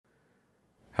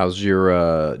How's your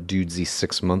Dudesy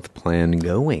 6-month plan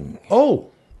going? Oh,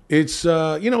 it's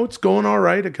it's going all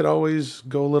right. It could always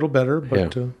go a little better,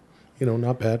 but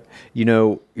not bad.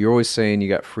 You're always saying you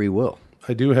got free will.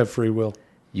 I do have free will.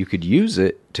 You could use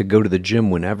it to go to the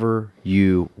gym whenever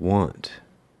you want.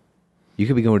 You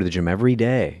could be going to the gym every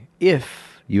day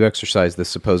if you exercise this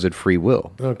supposed free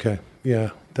will. Okay.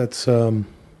 Yeah. That's a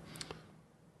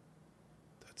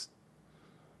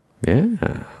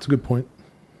good point.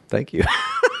 Thank you.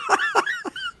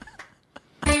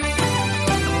 Go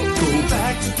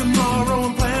back to tomorrow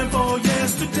and plan for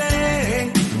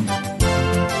yesterday.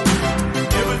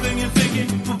 Everything you're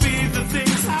thinking will be the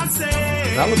things I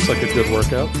say. That looks like a good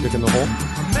workout, digging the hole.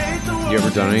 You ever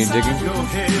done any digging?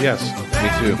 Yes. Me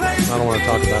too. I don't want to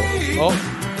talk about it. Oh,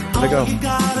 there they go. All you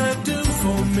gotta do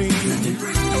for me,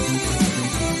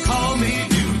 call me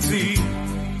Dudesy.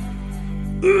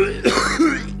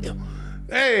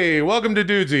 Hey, welcome to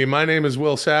Dudesy. My name is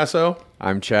Will Sasso.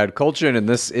 I'm Chad Colchin, and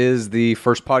this is the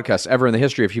first podcast ever in the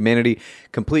history of humanity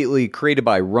completely created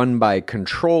by, run by,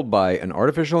 controlled by an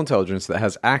artificial intelligence that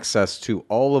has access to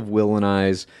all of Will and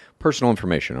I's personal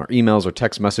information, our emails, our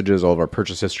text messages, all of our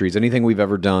purchase histories, anything we've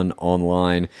ever done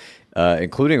online,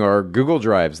 including our Google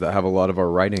Drives that have a lot of our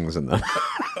writings in them.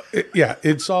 Yeah,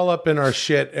 it's all up in our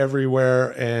shit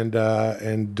everywhere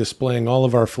and displaying all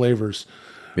of our flavors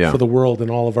for the world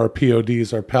and all of our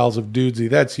PODs, our pals of Dudesy.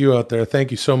 That's you out there.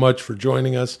 Thank you so much for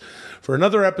joining us for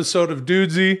another episode of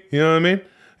Dudesy. You know what I mean?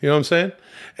 You know what I'm saying?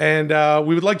 And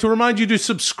we would like to remind you to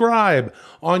subscribe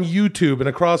on YouTube and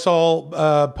across all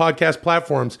podcast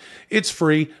platforms. It's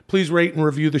free. Please rate and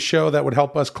review the show. That would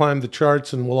help us climb the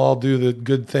charts, and we'll all do the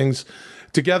good things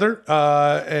together.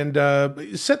 And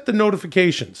set the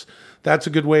notifications. That's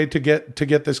a good way to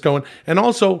get this going. And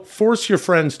also, force your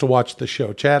friends to watch the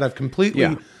show. Chad, I've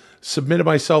completely submitted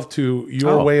myself to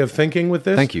your way of thinking with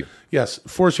this. Thank you. Yes,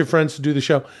 force your friends to do the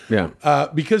show. Yeah.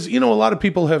 Because, a lot of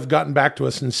people have gotten back to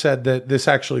us and said that this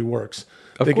actually works.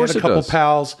 Of course get a it couple does.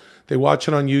 pals, they watch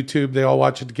it on YouTube, they all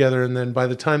watch it together, and then by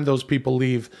the time those people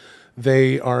leave,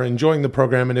 they are enjoying the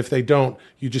program, and if they don't,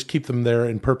 you just keep them there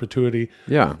in perpetuity,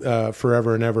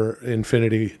 forever and ever,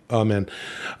 infinity, amen.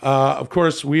 Of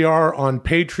course, we are on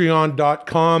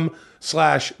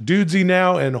patreon.com/Dudesy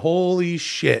now, and holy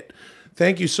shit,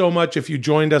 thank you so much if you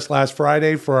joined us last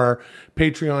Friday for our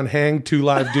Patreon hang, 2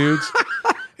 live dudes.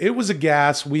 It was a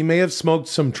gas. We may have smoked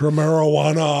some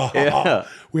marijuana. Yeah.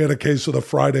 We had a case of the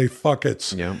Friday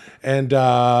fuckets. Yeah. And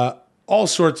all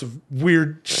sorts of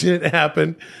weird shit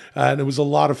happened, and it was a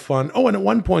lot of fun. Oh, and at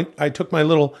one point, I took my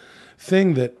little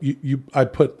thing that I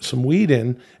put some weed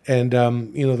in, and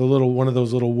one of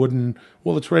those little wooden.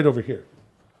 Well, it's right over here.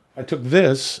 I took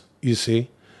this, you see,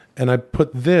 and I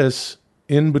put this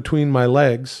in between my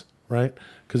legs, right?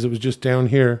 Because it was just down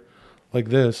here, like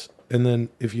this. And then,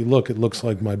 if you look, it looks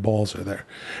like my balls are there.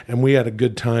 And we had a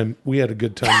good time. We had a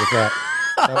good time with that.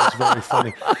 That was very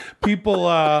funny. People,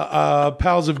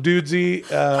 pals of Dudesy,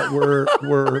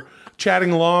 were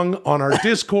chatting along on our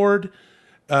Discord.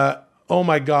 Oh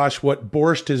my gosh, what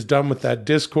Borscht has done with that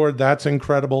Discord, that's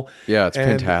incredible. Yeah, it's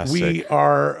fantastic. We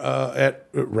are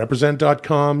at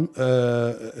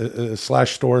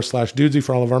represent.com/store/Dudesy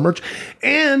for all of our merch.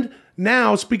 And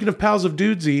now, speaking of pals of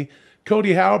Dudesy,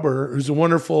 Cody Hauber, who's a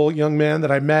wonderful young man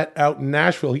that I met out in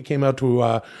Nashville. He came out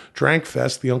to Drank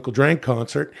Fest, the Uncle Drank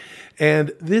concert.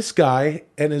 And this guy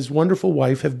and his wonderful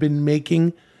wife have been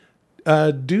making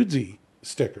Dudesy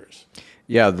stickers.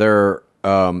 Yeah, they're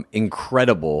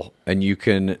incredible. And you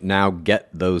can now get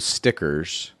those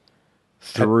stickers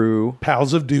through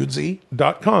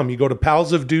palsofdudesy.com. You go to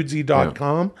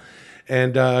palsofdudesy.com,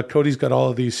 and Cody's got all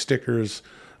of these stickers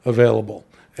available.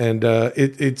 And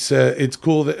it's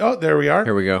cool that there we are.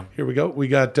 Here we go. We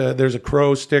got there's a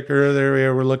crow sticker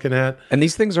there we're looking at. And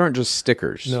these things aren't just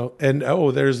stickers. No, and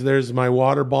there's my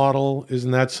water bottle.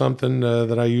 Isn't that something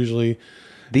that I usually?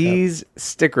 These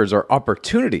stickers are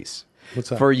opportunities What's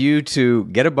that? for you to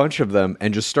get a bunch of them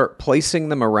and just start placing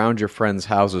them around your friends'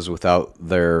 houses without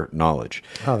their knowledge.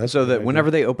 Oh, that's so a good that idea.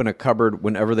 whenever they open a cupboard,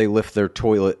 whenever they lift their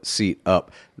toilet seat up,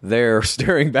 they're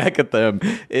staring back at them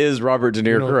is Robert De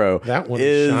Niro. that one is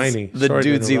is shiny. The Sorry to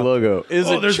Dudesy interrupt. logo. Is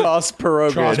it there's Chos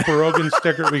Pierogan? Chos Pierogan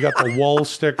sticker. We got the wool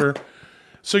sticker.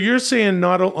 So you're saying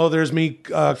there's me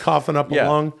coughing up a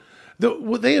lung.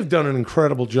 They have done an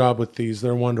incredible job with these.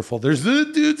 They're wonderful. There's the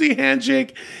Dudesy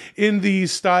handshake in the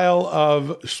style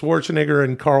of Schwarzenegger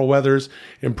and Carl Weathers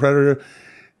in Predator.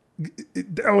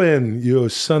 Dylan, you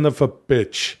son of a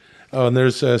bitch. Oh, and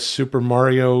there's Super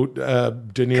Mario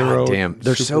De Niro. God damn,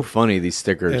 they're so funny, these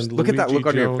stickers. and Look at that Luigi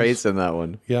look on your Jones. face in that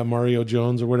one. Yeah, Mario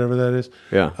Jones or whatever that is.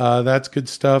 Yeah. That's good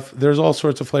stuff. There's all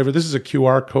sorts of flavor. This is a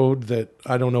QR code that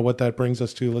I don't know what that brings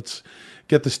us to. Let's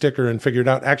get the sticker and figure it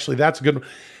out. Actually, that's a good one.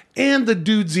 And the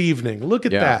Dude's Evening. Look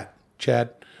at that,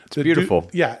 Chad. It's beautiful.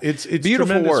 It's Beautiful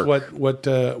tremendous work.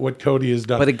 what Cody has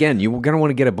done. But again, you're going to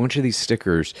want to get a bunch of these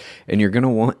stickers, and you're going to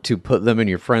want to put them in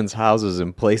your friends' houses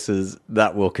in places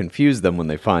that will confuse them when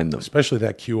they find them. Especially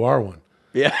that QR one.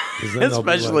 Yeah, 'Cause then they'll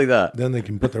be especially like- that. Then they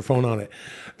can put their phone on it.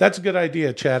 That's a good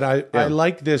idea, Chad. I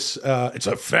like this. It's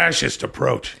a fascist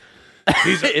approach.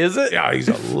 Is it? Yeah, he's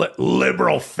a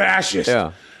liberal fascist.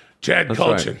 Yeah. Chad That's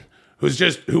Kulchin,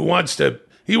 right. who wants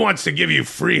to give you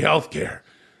free health care.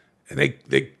 And they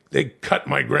cut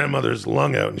my grandmother's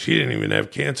lung out, and she didn't even have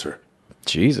cancer.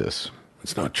 Jesus,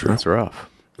 That's not true. that's rough.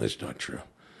 That's not true.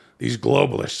 These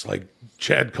globalists like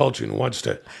Chad Kulchin wants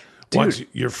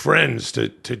your friends to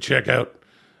check out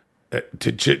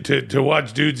to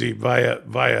watch Dudesy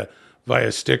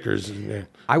via stickers. And,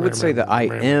 I would say that I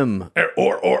am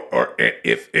or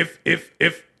if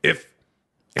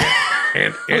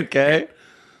and okay.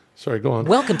 sorry, go on.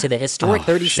 Welcome to the historic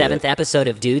 37th shit. episode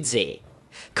of Dude Z.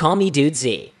 Call me Dude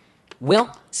Z. Will,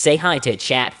 say hi to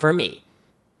chat for me.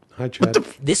 Hi, Chad.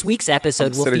 This week's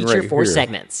episode will sitting feature right 4 here.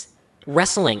 segments: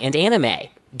 wrestling and anime,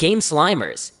 game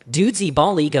slimers, Dude Z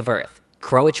Ball League of Earth,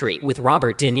 Croatry with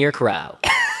Robert De Niro.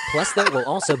 Plus, there will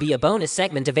also be a bonus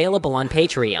segment available on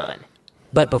Patreon.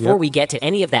 But before we get to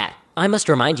any of that, I must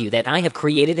remind you that I have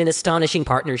created an astonishing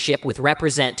partnership with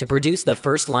Represent to produce the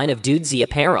first line of Dude Z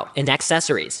apparel and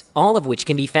accessories, all of which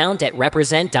can be found at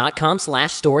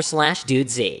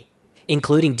represent.com/store/dudez,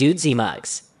 including Dude Z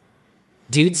mugs.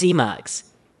 Dude Z mugs.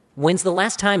 When's the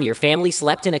last time your family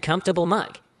slept in a comfortable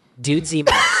mug? Dude Z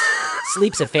mugs.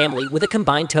 Sleeps a family with a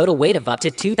combined total weight of up to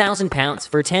 2,000 pounds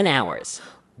for 10 hours.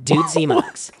 Dude Z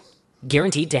mugs.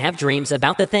 Guaranteed to have dreams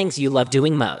about the things you love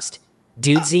doing most.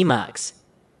 Dude Z mugs.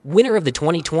 Winner of the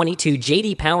 2022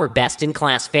 JD Power Best in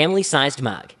Class Family-Sized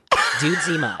Mug. Dude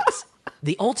Z mugs.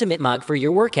 The ultimate mug for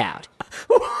your workout.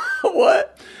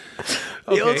 What?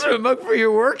 The Okay. ultimate mug for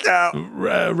your workout.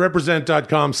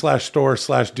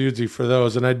 Represent.com/store/dudesy for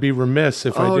those. And I'd be remiss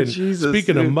if I Oh, didn't. Jesus,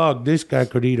 Speaking of dude. mug, this guy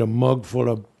could eat a mug full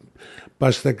of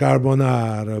pasta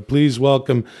carbonara. Please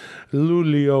welcome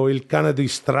Lulio, il cane di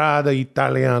strada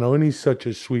italiano. And he's such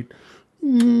a sweet.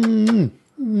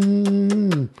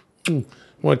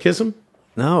 Want to kiss him?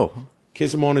 No.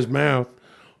 Kiss him on his mouth.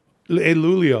 Hey,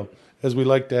 Lulio, as we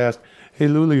like to ask. Hey,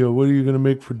 Lulio, what are you going to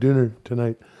make for dinner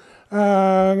tonight?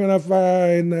 I'm going to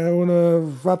find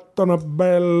fatto una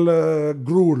bella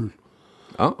gruel.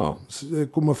 Oh.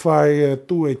 Come fai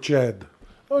tu e Chad.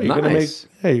 Oh, you're gonna make Nice.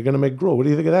 you're gonna make gruel. What do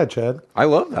you think of that, Chad? I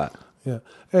love that. Yeah,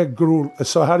 gruel.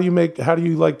 So how do you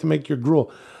like to make your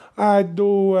gruel? I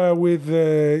do with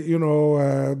you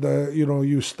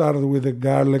start with the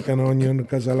garlic and onion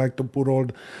because I like to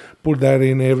put that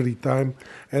in every time,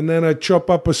 and then I chop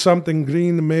up with something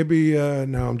green. Maybe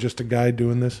now I'm just a guy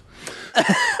doing this.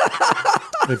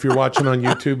 If you're watching on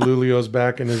YouTube, Lulio's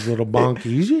back in his little bonky.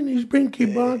 He's in his binky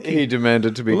bonky. He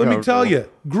demanded to be. Well, let me tell comfortable.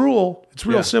 you, gruel, it's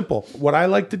real Yeah. simple. What I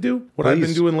like to do, what I've been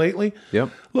Please. doing lately, Yep.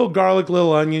 little garlic,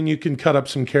 little onion. You can cut up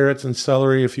some carrots and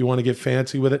celery if you want to get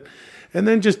fancy with it. And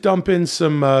then just dump in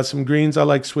some greens. I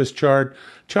like Swiss chard.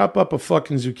 Chop up a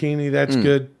fucking zucchini. That's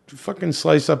good. Fucking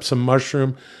slice up some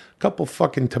mushroom. A couple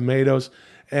fucking tomatoes.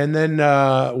 And then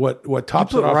what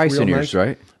tops You it put off rice real in nice? yours,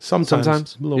 right? Sometimes.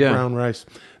 Sometimes? A little Yeah. brown rice.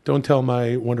 Don't tell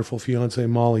my wonderful fiance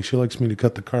Molly. She likes me to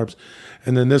cut the carbs.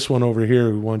 And then this one over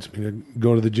here who wants me to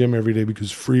go to the gym every day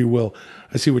because free will.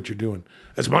 I see what you're doing.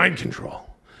 That's mind control.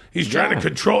 He's trying to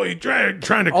control. He's trying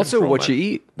to Also, control what my- you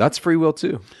eat, that's free will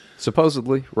too.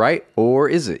 Supposedly, right? Or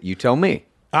is it? You tell me.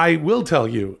 I will tell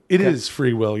you, it is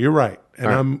free will. You're right. And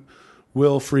All right. I'm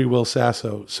Free Will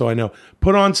Sasso, so I know.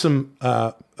 Put on some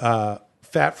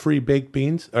fat-free baked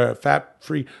beans, or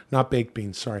fat-free, not baked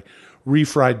beans, sorry,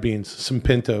 refried beans, some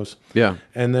pintos. Yeah.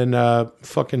 And then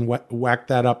fucking whack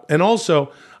that up. And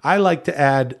also, I like to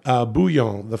add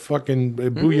bouillon, the fucking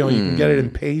bouillon. You can get it in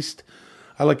paste.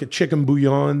 I like a chicken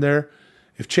bouillon in there.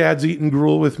 If Chad's eating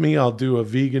gruel with me, I'll do a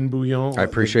vegan bouillon. I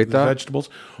appreciate the that. vegetables,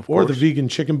 or the vegan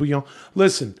chicken bouillon.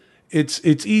 Listen, it's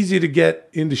easy to get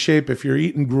into shape if you're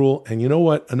eating gruel. And you know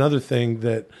what? Another thing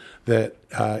that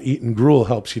eating gruel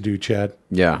helps you do, Chad.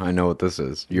 Yeah, I know what this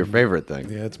is. Your favorite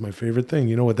thing. Yeah, it's my favorite thing.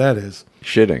 You know what that is?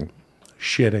 Shitting.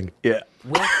 Shitting. Yeah.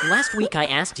 Well, last week I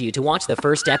asked you to watch the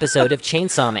first episode of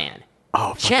Chainsaw Man. Oh,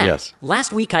 fuck Chad, yes.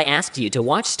 last week I asked you to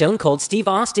watch Stone Cold Steve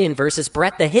Austin versus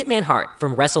Bret the Hitman Hart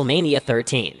from WrestleMania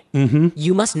 13. Mm-hmm.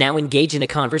 You must now engage in a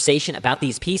conversation about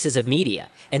these pieces of media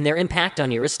and their impact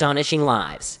on your astonishing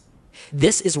lives.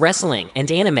 This is Wrestling and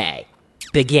Anime.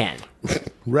 Begin.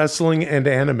 Wrestling and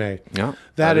anime. Yeah,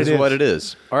 that is what it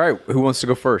is. All right, who wants to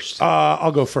go first?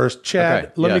 I'll go first. Chad,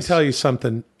 Okay, let me yes. tell you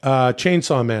something.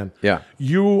 Chainsaw Man. Yeah.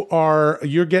 You're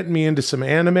getting me into some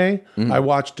anime. Mm-hmm. I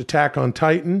watched Attack on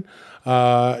Titan.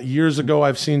 Years ago,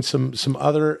 I've seen some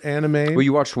other anime. Well,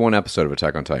 you watched one episode of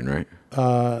Attack on Titan,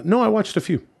 right? No, I watched a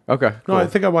few. Okay, No, cool. I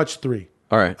think I watched 3.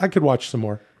 All right. I could watch some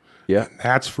more. Yeah.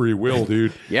 That's free will,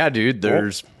 dude. Yeah, dude,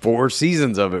 there's 4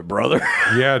 seasons of it, brother.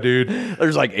 Yeah, dude.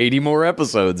 There's like 80 more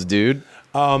episodes, dude.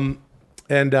 And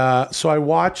so I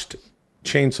watched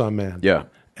Chainsaw Man. Yeah.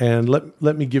 And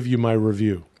let me give you my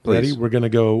review. Please. Ready? We're going to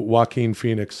go Joaquin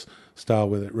Phoenix style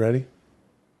with it. Ready?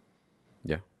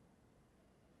 Yeah.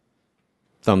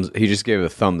 He just gave a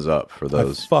thumbs up for I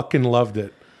those fucking loved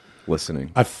it.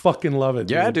 listening. I fucking love it.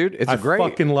 Yeah, dude, it's I great.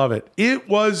 fucking love it. It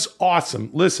was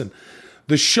awesome. Listen,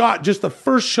 the shot, just the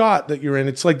first shot that you're in,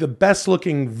 it's like the best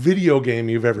looking video game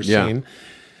you've ever Yeah. seen.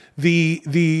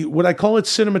 The would I call it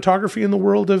cinematography in the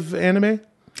world of anime?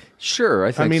 Sure,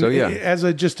 I think I mean, so, yeah. as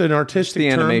just an artistic The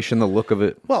term. animation, the look of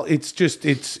it. Well, it's just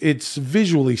it's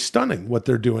visually stunning what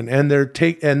they're doing, and they're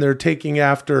taking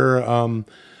after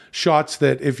shots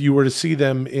that if you were to see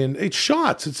them it's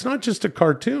shots. It's not just a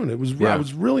cartoon. I Yeah.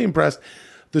 was really impressed.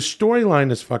 The storyline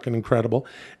is fucking incredible.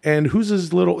 And who's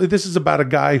his little? This is about a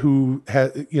guy who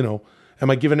has, Am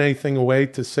I giving anything away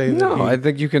to say that? No, I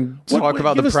think you can talk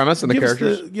about the premise and the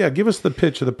characters. Give us the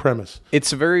pitch of the premise.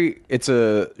 It's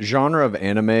a genre of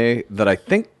anime that I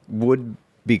think would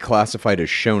be classified as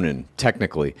shonen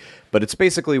technically, but it's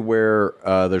basically where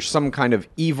there's some kind of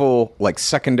evil, like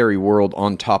secondary world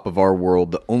on top of our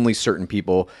world that only certain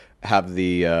people have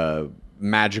the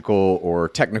magical or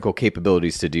technical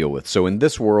capabilities to deal with. So in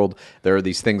this world, there are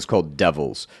these things called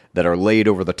devils that are laid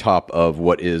over the top of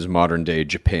what is modern day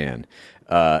Japan.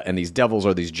 And these devils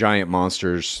are these giant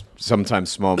monsters, sometimes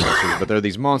small monsters, but they're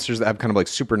these monsters that have kind of like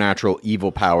supernatural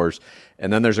evil powers.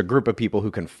 And then there's a group of people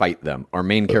who can fight them. Our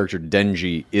main character,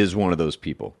 Denji, is one of those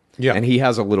people. Yeah. And he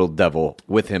has a little devil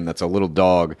with him that's a little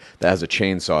dog that has a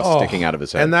chainsaw sticking out of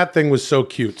his head. And that thing was so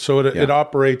cute. So it Yeah.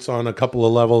 operates on a couple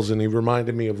of levels, and he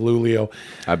reminded me of Lulio.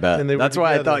 I bet. And they were That's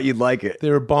why I together. thought you'd like it. They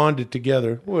were bonded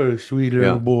together. What a sweet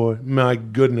little Yeah. boy. My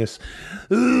goodness.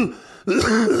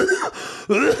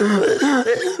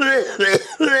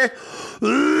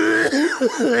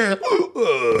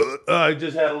 I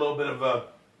just had a little bit of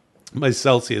my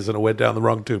Celsius and it went down the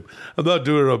wrong tube. I'm not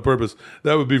doing it on purpose.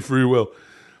 That would be free will.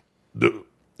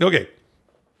 Okay.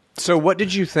 So what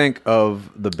did you think of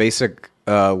the basic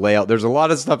layout? There's a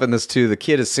lot of stuff in this too. The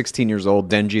kid is 16 years old,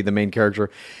 Denji, the main character,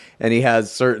 and he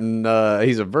has certain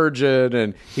he's a virgin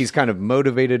and he's kind of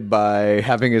motivated by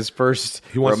having his first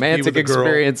He wants to be romantic with a girl.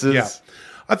 experiences. Yeah.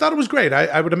 I thought it was great.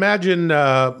 I would imagine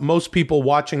most people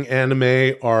watching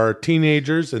anime are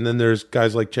teenagers, and then there's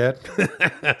guys like Chad.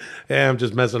 Hey, I'm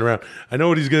just messing around. I know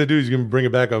what he's going to do. He's going to bring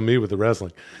it back on me with the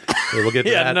wrestling. Yeah, we'll get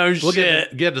to Yeah, that. no we'll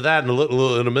shit. Get to that in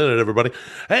a minute, everybody.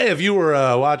 Hey, if you were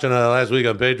watching last week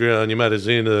on Patreon, you might have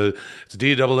seen it's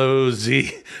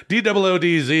DOOZ, DOODZ,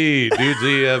 Dude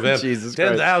ZFM. Jesus Christ.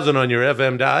 10,000 on your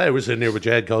FM dial. Hey, we're sitting here with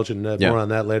Chad Culchin. Yeah. More on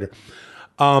that later.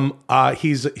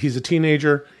 He's a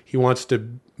teenager. He wants to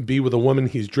be with a woman.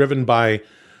 He's driven by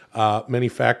many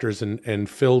factors and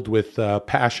filled with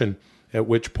passion, at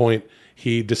which point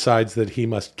he decides that he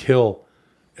must kill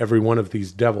every one of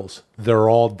these devils. They're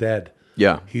all dead.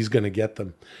 Yeah. He's going to get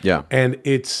them. Yeah. And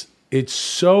it's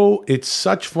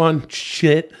such fun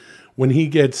shit when he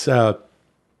gets he's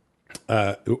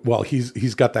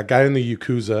got that guy in the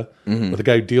Yakuza, or the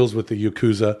guy who deals with the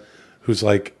Yakuza, who's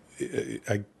like,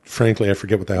 frankly, I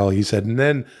forget what the hell he said. And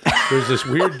then there's this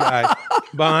weird guy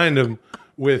behind him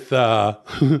with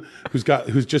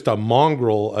who's just a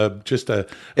mongrel, It's a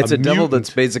devil mutant. that's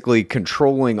basically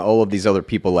controlling all of these other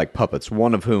people like puppets,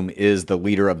 one of whom is the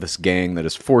leader of this gang that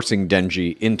is forcing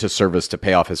Denji into service to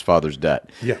pay off his father's debt.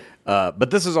 Yeah.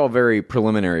 But this is all very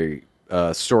preliminary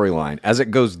storyline. As it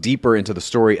goes deeper into the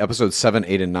story, episodes 7,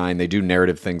 8, and 9, they do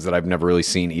narrative things that I've never really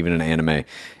seen, even in anime.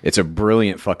 It's a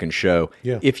brilliant fucking show.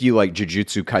 Yeah. If you like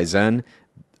Jujutsu Kaisen,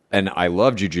 and I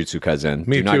love Jujutsu Kaisen,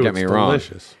 Me do not too. get me It's wrong.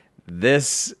 delicious.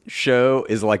 This show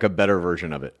is like a better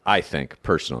version of it, I think,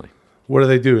 personally. What do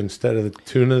they do instead of the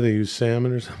tuna? They use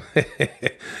salmon or something.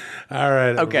 All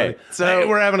right. Okay, everybody. so- Hey,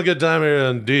 we're having a good time here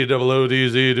on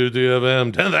DOODZ,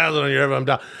 DFM, 10,000 on your FM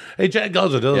dial. Hey, Chad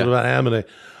Goza, tell us Yeah. about Amine.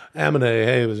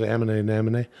 Hey, it was Amine and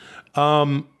Amine.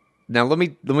 Now let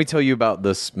me tell you about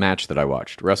this match that I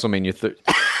watched. WrestleMania.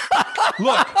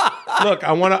 Look,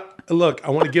 I want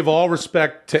to give all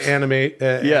respect to anime.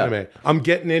 Anime. I'm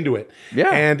getting into it.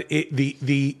 Yeah. And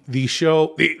the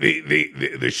show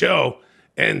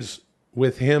ends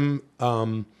with him.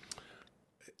 I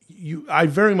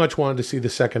very much wanted to see the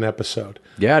second episode.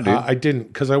 Yeah, dude. I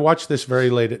didn't, because I watched this very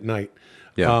late at night.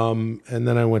 Yeah. And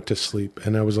then I went to sleep,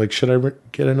 and I was like, should I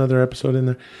get another episode in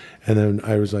there? And then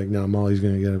I was like, no, Molly's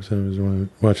going to get upset. I was going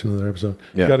to watch another episode.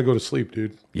 Yeah. You got to go to sleep,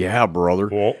 dude. Yeah, brother.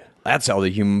 Well, That's how the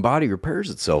human body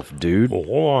repairs itself, dude. hold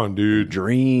on, dude.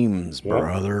 Dreams,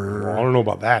 brother. Well, I don't know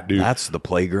about that, dude. That's the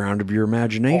playground of your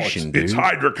imagination, dude. It's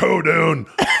hydrocodone.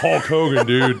 Hulk Hogan,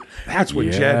 dude. That's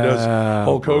what Chad does.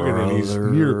 Hulk Hogan, and he's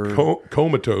near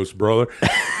comatose, brother.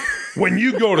 When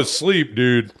you go to sleep,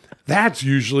 dude, that's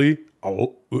usually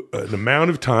an amount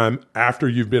of time after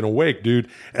you've been awake, dude.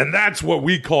 And that's what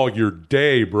we call your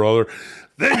day, brother.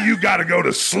 Then you got to go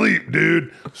to sleep,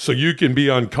 dude, so you can be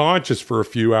unconscious for a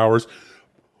few hours.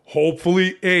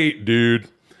 Hopefully 8, dude.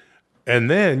 And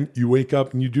then you wake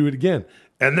up and you do it again.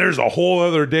 And there's a whole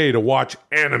other day to watch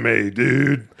anime,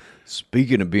 dude.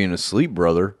 Speaking of being asleep,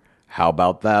 brother, how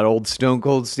about that old Stone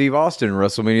Cold Steve Austin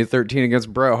WrestleMania 13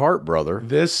 against Bret Hart, brother?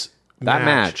 That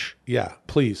match. Yeah,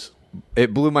 please.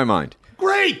 It blew my mind.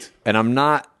 Great. And I'm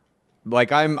not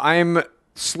like I'm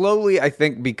slowly, I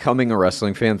think, becoming a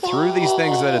wrestling fan through these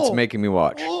things that it's making me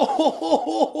watch.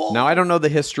 Now, I don't know the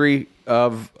history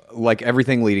of like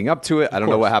everything leading up to it. I don't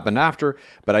know what happened after,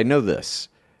 but I know this.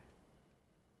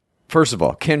 First of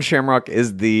all, Ken Shamrock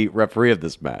is the referee of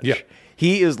this match. Yeah.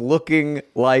 He is looking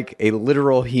like a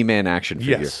literal He-Man action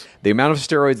figure. Yes. The amount of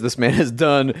steroids this man has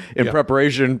done in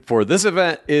preparation for this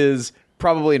event is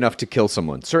probably enough to kill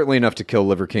someone. Certainly enough to kill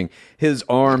Liver King. His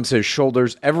arms, his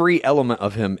shoulders, every element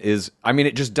of him is, I mean,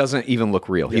 it just doesn't even look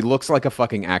real. He looks like a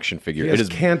fucking action figure. He It has is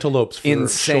cantaloupes for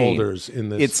insane. shoulders in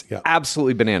this. It's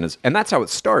absolutely bananas. And that's how it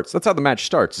starts. That's how the match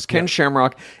starts. It's Ken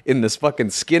Shamrock in this fucking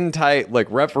skin tight, like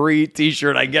referee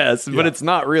t-shirt, I guess. But it's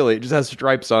not really. It just has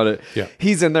stripes on it. Yeah.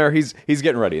 He's in there. He's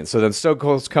getting ready. And so then Stone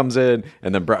Cold comes in,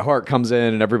 and then Bret Hart comes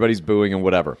in, and everybody's booing and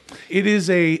whatever. It is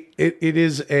an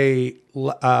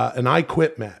I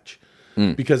Quit match.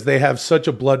 Because they have such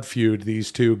a blood feud,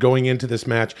 these two, going into this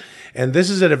match. And this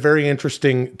is at a very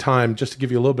interesting time, just to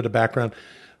give you a little bit of background.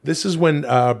 This is when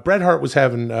Bret Hart was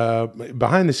having,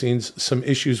 behind the scenes, some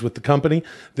issues with the company.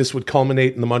 This would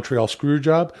culminate in the Montreal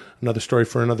Screwjob, another story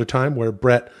for another time, where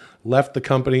Bret left the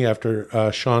company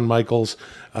after Shawn Michaels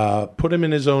put him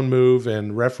in his own move,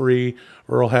 and referee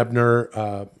Earl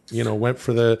Hebner,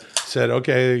 said,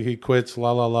 okay, he quits,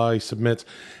 he submits.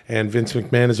 And Vince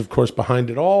McMahon is, of course,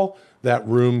 behind it all. That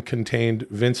room contained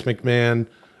Vince McMahon.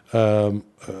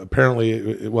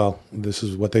 Apparently, well, this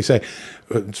is what they say.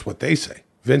 It's what they say.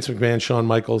 Vince McMahon, Shawn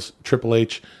Michaels, Triple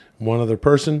H, one other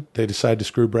person. They decide to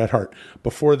screw Bret Hart.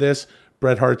 Before this,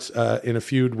 Bret Hart's in a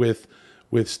feud with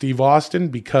Steve Austin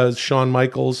because Shawn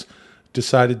Michaels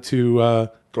decided to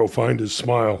go find his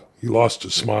smile. He lost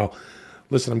his smile.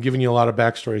 Listen, I'm giving you a lot of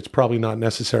backstory. It's probably not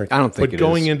necessary. I don't think But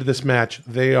going into this match,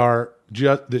 they are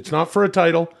just, it's not for a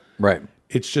title. Right.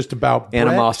 It's just about Bret.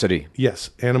 Animosity. Yes,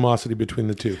 animosity between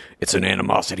the two. It's an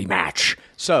animosity match.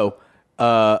 So,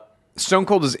 Stone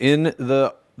Cold is in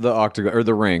the octagon or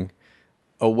the ring,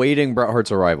 awaiting Bret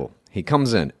Hart's arrival. He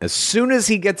comes in. As soon as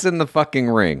he gets in the fucking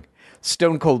ring,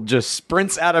 Stone Cold just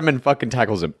sprints at him and fucking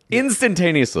tackles him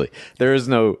instantaneously. There is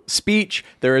no speech.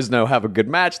 There is no have a good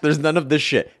match. There's none of this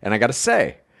shit. And I gotta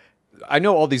say, I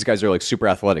know all these guys are like super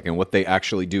athletic, and what they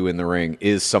actually do in the ring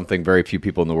is something very few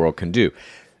people in the world can do.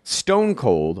 Stone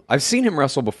Cold, I've seen him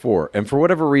wrestle before, and for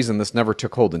whatever reason, this never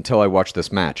took hold until I watched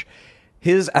this match.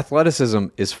 His athleticism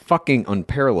is fucking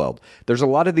unparalleled. There's a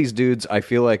lot of these dudes, I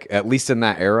feel like, at least in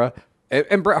that era,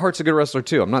 and Bret Hart's a good wrestler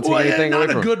too. I'm not taking anything away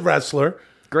from him. Not a good wrestler.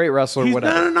 Great wrestler, He's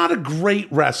whatever. not a great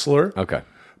wrestler. Okay.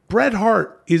 Bret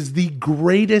Hart is the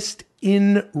greatest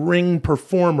in-ring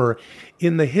performer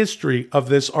in the history of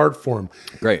this art form.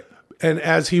 Great. And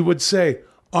as he would say,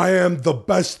 I am the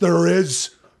best there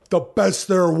is, the best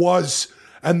there was,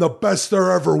 and the best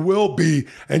there ever will be.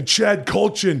 And Chad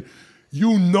Kulchin,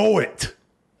 you know it.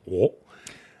 Oh.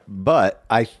 But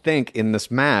I think in this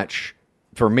match,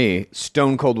 for me,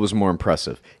 Stone Cold was more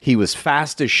impressive. He was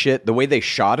fast as shit. The way they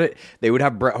shot it, they would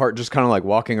have Bret Hart just kind of like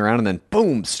walking around, and then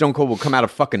boom, Stone Cold will come out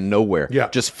of fucking nowhere. Yeah.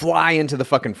 Just fly into the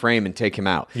fucking frame and take him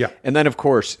out. Yeah. And then, of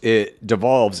course, it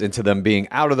devolves into them being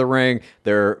out of the ring.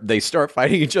 They start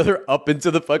fighting each other up into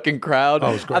the fucking crowd. Oh,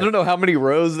 it was great. I don't know how many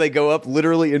rows they go up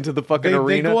literally into the fucking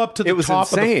arena. They go up to the It was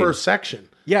top insane. of the first section.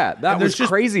 Yeah, that And was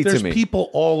crazy to me. There's people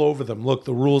all over them. Look,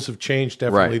 the rules have changed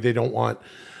definitely. Right. They don't want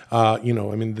I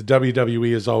mean, the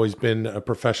WWE has always been a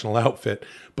professional outfit,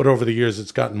 but over the years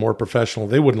it's gotten more professional.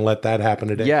 They wouldn't let that happen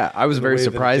today. Yeah, I was in the very way that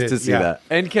it surprised did. to see Yeah. that.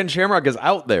 And Ken Shamrock is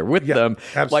out there with them,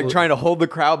 absolutely. like trying to hold the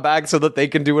crowd back so that they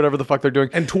can do whatever the fuck they're doing.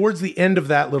 And towards the end of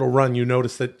that little run, you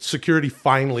notice that security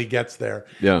finally gets there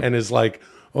and is like,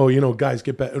 oh, guys,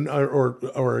 get back,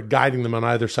 or guiding them on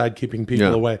either side, keeping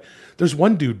people away. There's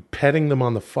one dude petting them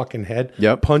on the fucking head,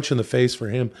 punch in the face for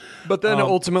him. But then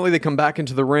ultimately they come back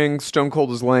into the ring. Stone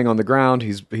Cold is laying on the ground.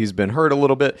 He's been hurt a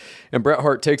little bit. And Bret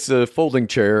Hart takes a folding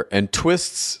chair and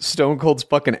twists Stone Cold's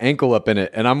fucking ankle up in it.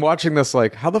 And I'm watching this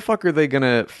like, how the fuck are they going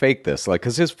to fake this? Like,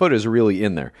 because his foot is really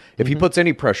in there. If he puts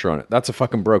any pressure on it, that's a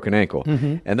fucking broken ankle.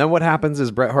 And then what happens is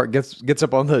Bret Hart gets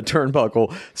up on the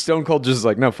turnbuckle. Stone Cold just is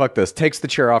like, no, fuck this. Takes the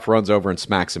chair off, runs over and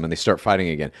smacks him. And they start fighting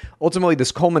again. Ultimately,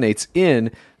 this culminates in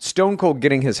Stone Cold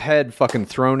getting his head fucking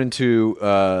thrown into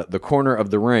the corner of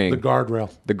the ring. The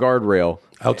guardrail.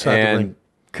 Outside and the ring.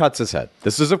 Cuts his head.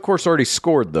 This is, of course, already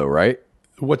scored, though, right?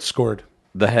 What's scored?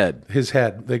 The head. His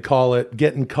head. They call it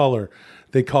getting color.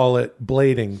 They call it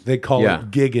blading. They call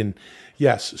it gigging.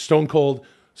 Yes, Stone Cold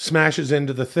smashes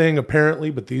into the thing, apparently,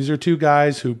 but these are two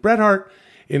guys who Bret Hart,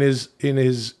 in his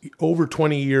over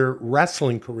 20-year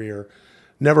wrestling career,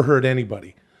 never hurt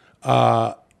anybody.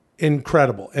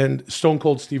 Incredible. And Stone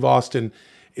Cold Steve Austin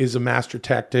is a master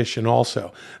tactician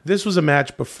also. This was a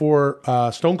match before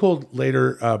Stone Cold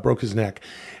later broke his neck,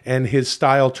 and his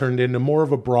style turned into more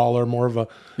of a brawler, more of a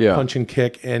punch and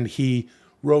kick, and he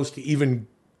rose to even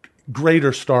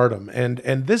greater stardom. And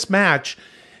this match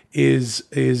is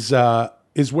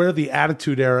where the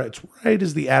Attitude Era, it's right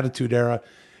as the Attitude Era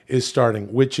is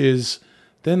starting, which is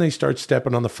then they start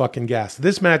stepping on the fucking gas.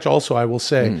 This match also, I will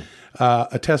say,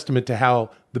 a testament to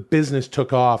how the business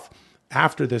took off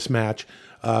after this match,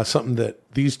 something that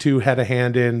these two had a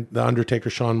hand in, The Undertaker,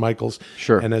 Shawn Michaels.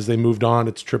 Sure. And as they moved on,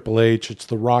 it's Triple H, it's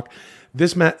The Rock.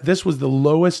 This was the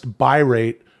lowest buy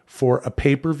rate for a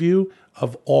pay-per-view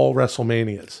of all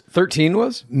WrestleManias. 13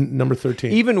 was? Number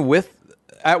 13. Even with,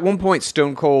 at one point,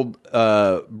 Stone Cold,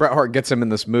 Bret Hart gets him in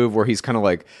this move where he's kind of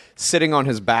like sitting on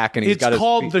his back and he's got his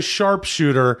called feet. the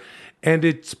sharpshooter, and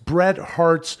it's Bret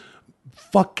Hart's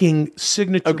fucking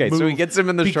signature move. So he gets him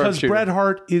in the because sharpshooter. Bret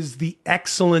Hart is the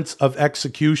excellence of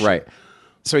execution. Right.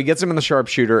 So he gets him in the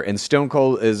sharpshooter, and Stone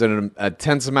Cold is in a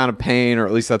tense amount of pain, or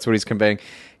at least that's what he's conveying.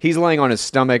 He's laying on his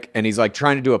stomach, and he's like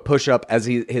trying to do a push-up as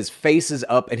his face is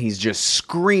up, and he's just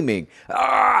screaming.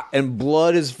 Ah! And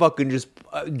blood is fucking just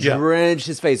drenched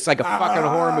his face. It's like a fucking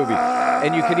horror movie.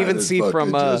 And you can even see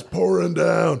from just pouring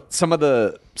down. some of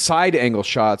the side angle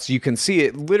shots, you can see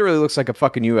it literally looks like a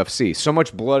fucking UFC. So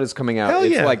much blood is coming out. Hell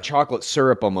It's yeah. like chocolate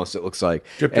syrup almost, it looks like.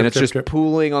 Drip, and drip, it's drip, just drip.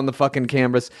 pooling on the fucking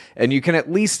canvas. And you can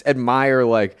at least admire,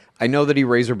 like, I know that he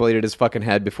razor bladed his fucking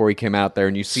head before he came out there,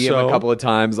 and you see him a couple of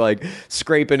times, like,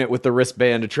 scraping it with the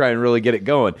wristband to try and really get it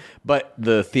going. But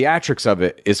the theatrics of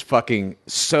it is fucking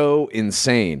so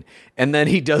insane. And then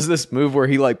he does this move where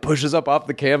he, like, pushes up off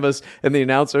the canvas, and the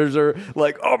announcers are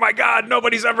like, oh my God,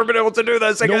 nobody's ever been able to do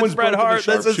this against one's Bret broken the Hart.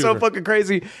 This is so sharpshooter." fucking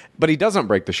crazy. But he doesn't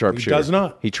break the sharpshooter. does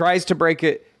not. He tries to break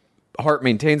it. Hart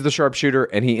maintains the sharpshooter,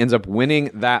 and he ends up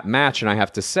winning that match. And I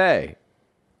have to say,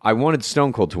 I wanted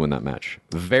Stone Cold to win that match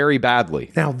very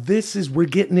badly. Now, we're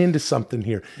getting into something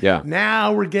here. Yeah.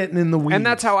 Now we're getting in the weeds. And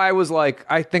that's how I was like,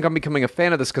 I think I'm becoming a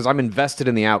fan of this because I'm invested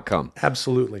in the outcome.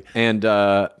 Absolutely. And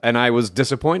I was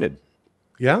disappointed.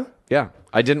 Yeah? Yeah.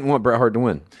 I didn't want Bret Hart to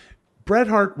win. Bret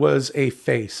Hart was a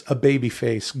face, a baby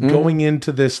face, going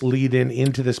into this lead-in,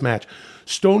 into this match.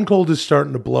 Stone Cold is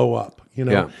starting to blow up, you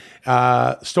know.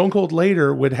 Stone Cold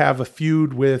later would have a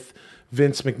feud with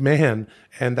Vince McMahon,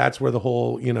 and that's where the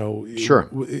whole, Sure.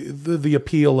 the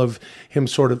appeal of him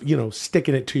sort of,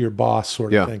 sticking it to your boss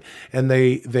sort of thing. And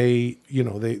they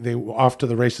off to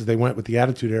the races they went with the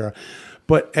Attitude Era.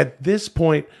 But at this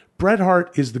point, Bret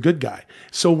Hart is the good guy.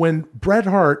 So when Bret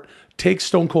Hart takes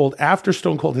Stone Cold, after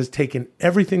Stone Cold has taken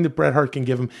everything that Bret Hart can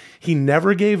give him, he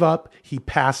never gave up. He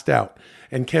passed out.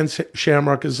 And Ken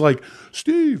Shamrock is like,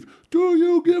 Steve, do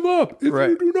you give up? If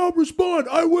you do not respond,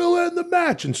 I will end the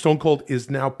match. And Stone Cold is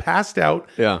now passed out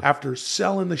after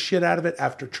selling the shit out of it,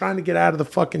 after trying to get out of the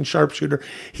fucking sharpshooter.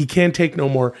 He can't take no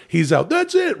more. He's out.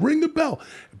 That's it. Ring the bell.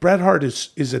 Bret Hart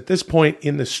is at this point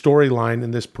in the storyline,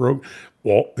 in this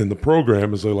in the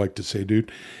program, as I like to say,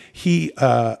 dude. He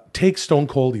takes Stone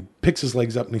Cold, he picks his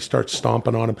legs up, and he starts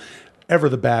stomping on him. Ever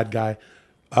the bad guy.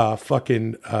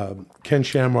 Ken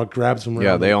Shamrock grabs him around.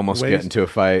 Yeah, they the almost waist. get into a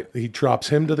fight. He drops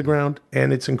him to the ground,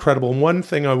 and it's incredible. And one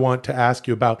thing I want to ask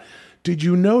you about, did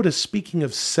you notice, speaking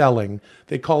of selling,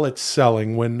 they call it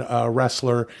selling when a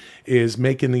wrestler is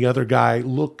making the other guy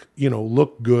look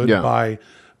good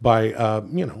by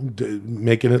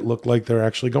making it look like they're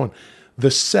actually going.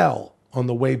 The cell on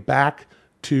the way back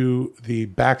to the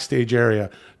backstage area,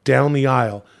 down the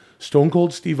aisle, Stone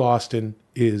Cold Steve Austin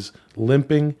is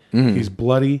limping. He's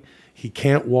bloody. He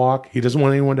can't walk. He doesn't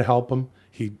want anyone to help him.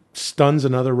 He stuns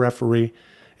another referee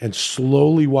and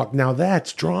slowly walk. Now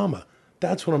that's drama.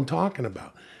 That's what I'm talking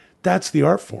about. That's the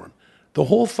art form. The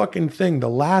whole fucking thing, the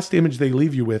last image they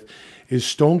leave you with is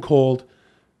Stone Cold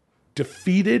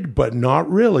defeated, but not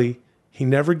really. He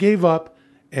never gave up,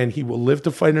 and he will live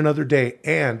to fight another day.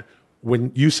 And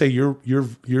when you say you're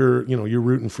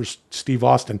rooting for Steve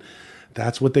Austin,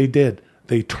 that's what they did.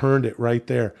 They turned it right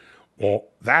there. Well,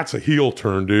 that's a heel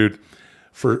turn, dude,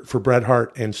 for Bret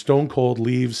Hart. And Stone Cold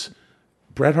leaves.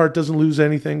 Bret Hart doesn't lose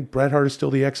anything. Bret Hart is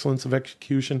still the excellence of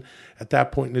execution. At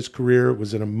that point in his career,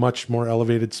 was in a much more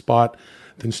elevated spot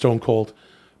than Stone Cold.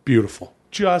 Beautiful.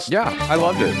 I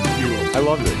loved it. Beautiful. I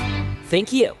loved it.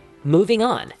 Thank you. Moving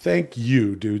on. Thank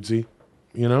you, dudesy.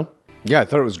 Yeah, I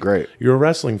thought it was great. You're a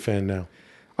wrestling fan now.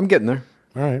 I'm getting there.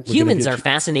 All right. Humans are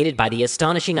fascinated by the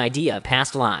astonishing idea of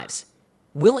past lives.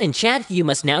 Will and Chad, you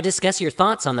must now discuss your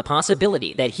thoughts on the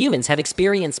possibility that humans have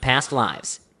experienced past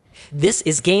lives. This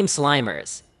is Game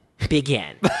Slimers.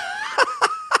 Begin.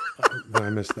 I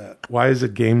missed that. Why is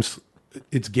it games?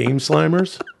 It's Game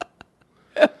Slimers?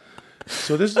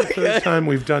 So this is the third time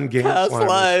we've done Game Past Slimers.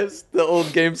 Lives. The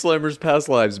old Game Slimers Past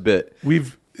Lives bit.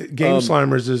 Game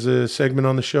Slimers is a segment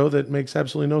on the show that makes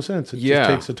absolutely no sense. It just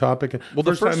takes a topic. Well,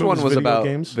 the first time it one was video about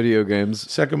games. video games.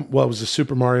 Second, it was a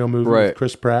Super Mario movie with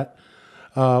Chris Pratt.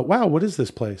 Wow, what is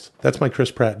this place? That's my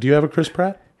Chris Pratt. Do you have a Chris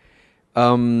Pratt?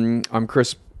 I'm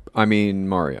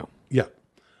Mario. Yeah.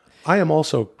 I am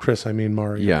also Chris,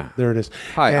 Mario. Yeah. There it is.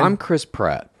 Hi, And I'm Chris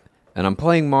Pratt, and I'm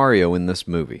playing Mario in this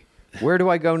movie. Where do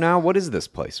I go now? What is this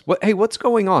place? Hey, what's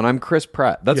going on? I'm Chris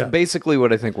Pratt. That's basically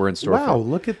what I think we're in store for. Wow,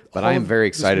 look at But all I am of very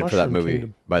this excited for that mushroom movie,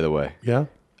 kingdom. by the way. Yeah.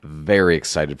 Very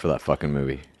excited for that fucking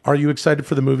movie. Are you excited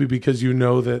for the movie because you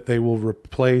know that they will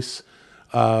replace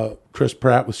Chris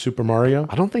Pratt with Super Mario?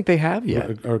 I don't think they have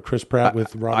yet. Or Chris Pratt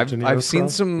with Robert De Niro? I've seen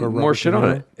some more shit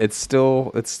on it. It's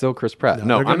still Chris Pratt.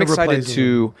 No, they're gonna I'm excited replace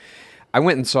to. I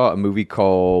went and saw a movie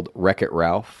called Wreck-It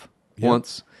Ralph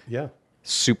once. Yeah.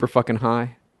 Super fucking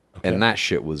high. And that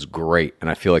shit was great. And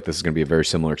I feel like this is going to be a very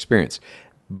similar experience.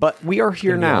 But we are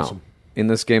here now awesome. in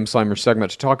this Game Slimer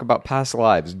segment to talk about past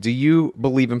lives. Do you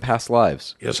believe in past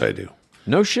lives? Yes, I do.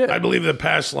 No shit. I believe that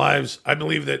past lives, I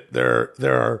believe that there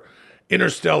are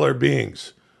interstellar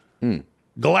beings,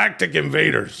 galactic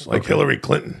invaders like Hillary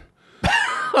Clinton,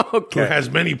 who has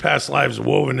many past lives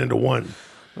woven into one.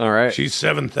 All right. She's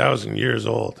 7,000 years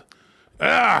old.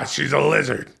 She's a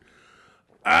lizard.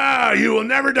 You will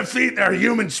never defeat their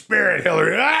human spirit,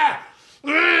 Hillary.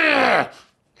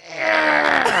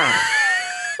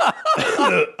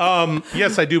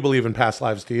 Yes, I do believe in past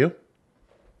lives. Do you?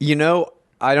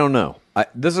 I don't know.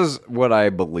 This is what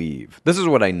I believe. This is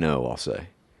what I know, I'll say.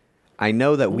 I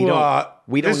know that we don't know.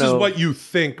 This is what you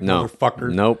think,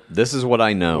 motherfucker. Nope. This is what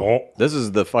I know. Oh. This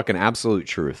is the fucking absolute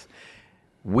truth.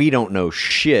 We don't know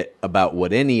shit about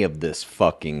what any of this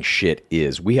fucking shit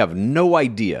is. We have no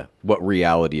idea what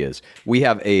reality is. We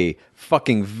have a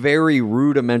fucking very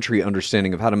rudimentary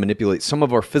understanding of how to manipulate some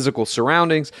of our physical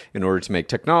surroundings in order to make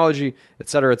technology, et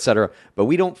cetera, but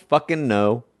we don't fucking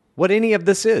know what any of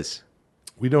this is.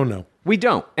 We don't know. We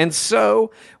don't. And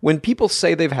so when people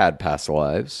say they've had past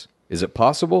lives, is it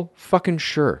possible? Fucking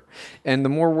sure. And the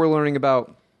more we're learning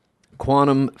about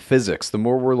quantum physics, the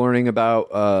more we're learning about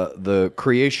the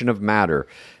creation of matter,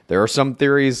 there are some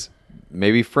theories,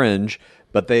 maybe fringe,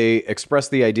 but they express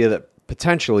the idea that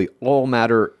potentially all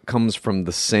matter comes from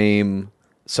the same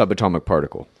subatomic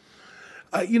particle.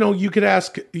 You could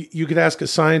ask a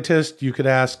scientist, you could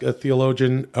ask a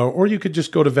theologian, or you could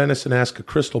just go to Venice and ask a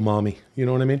crystal mommy. You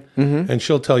know what I mean? Mm-hmm. And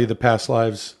she'll tell you the past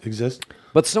lives exist.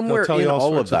 But somewhere in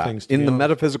all of that, in the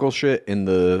metaphysical shit, in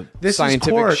the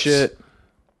scientific shit,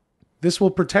 this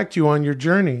will protect you on your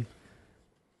journey.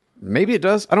 Maybe it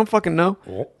does. I don't fucking know.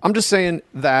 I'm just saying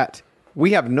that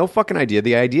we have no fucking idea.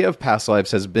 The idea of past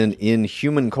lives has been in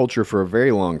human culture for a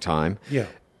very long time. Yeah.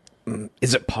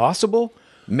 Is it possible?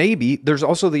 Maybe. There's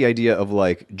also the idea of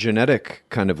like genetic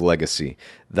kind of legacy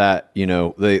that,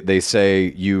 they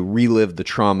say you relive the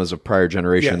traumas of prior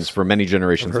generations for many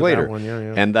generations later. That one,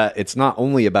 yeah. And that it's not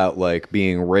only about like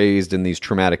being raised in these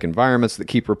traumatic environments that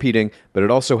keep repeating, but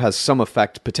it also has some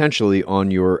effect potentially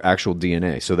on your actual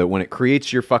DNA. So that when it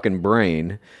creates your fucking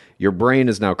brain, your brain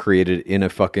is now created in a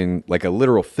fucking like a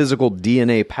literal physical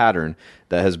DNA pattern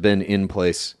that has been in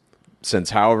place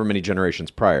since however many generations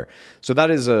prior. So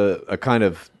that is a kind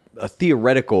of a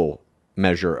theoretical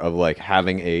measure of like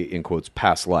having a, in quotes,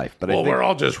 past life. But I Well, think, we're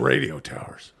all just radio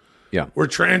towers. yeah. We're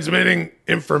transmitting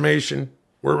information.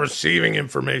 We're receiving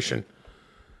information.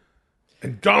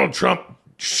 And Donald Trump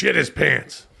shit his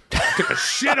pants. Took a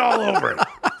shit all over it.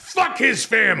 Fuck his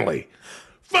family.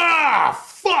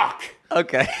 Fuck.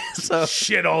 Okay. So,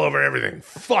 Shit all over everything.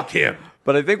 Fuck him.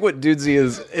 but I think what Dudesy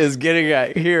is getting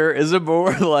at here is a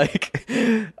more like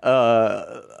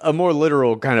a more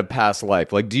literal kind of past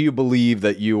life. Like, do you believe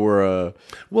that you were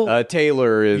a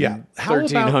tailor in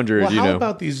 1300? How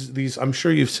about these? I'm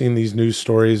sure you've seen these news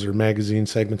stories or magazine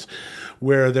segments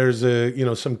where there's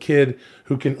some kid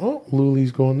who can. Oh,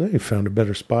 Luli's going there. He found a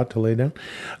better spot to lay down.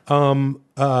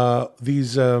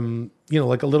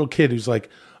 Like a little kid who's like,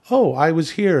 oh, I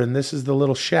was here, and this is the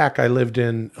little shack I lived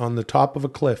in on the top of a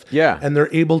cliff. Yeah. And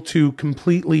they're able to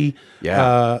completely,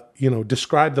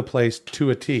 describe the place to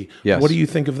a T. Yes. What do you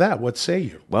think of that? What say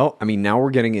you? Well, I mean, now we're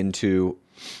getting into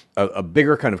a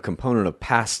bigger kind of component of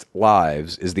past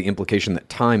lives is the implication that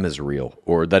time is real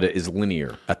or that it is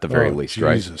linear at the very least,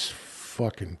 right? Jesus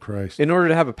fucking Christ. In order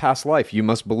to have a past life, you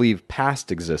must believe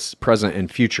past exists, present, and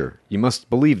future. You must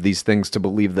believe these things to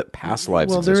believe that past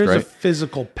lives exist, there is right? a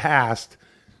physical past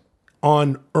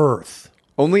on Earth,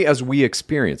 Only as we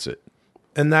experience it.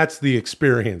 and that's the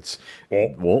experience.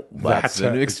 Well, that's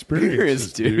an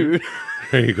experience, dude.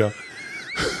 There you go.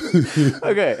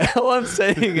 Okay, all I'm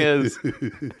saying is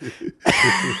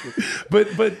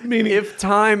But meaning, if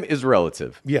time is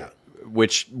relative, yeah.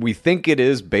 which we think it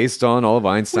is based on all of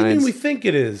What do you Einstein's... mean we think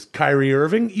it is, Kyrie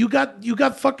Irving? You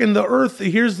got fucking the Earth.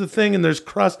 Here's the thing, and there's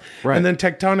crust, Right. and then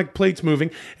tectonic plates moving,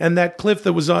 and that cliff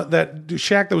that was on that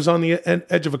shack that was on the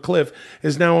edge of a cliff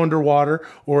is now underwater,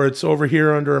 or it's over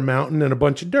here under a mountain and a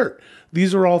bunch of dirt.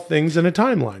 These are all things in a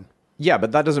timeline. Yeah,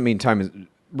 but that doesn't mean time is...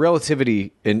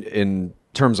 Relativity in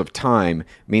terms of time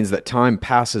means that time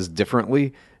passes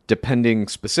differently depending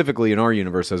specifically in our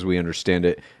universe as we understand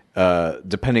it,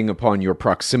 depending upon your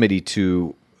proximity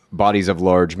to bodies of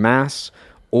large mass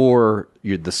or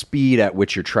the speed at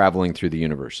which you're traveling through the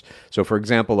universe. So, for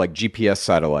example, like GPS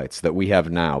satellites that we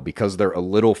have now, because they're a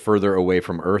little further away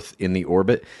from Earth in the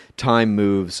orbit, time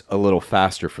moves a little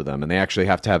faster for them. And they actually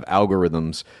have to have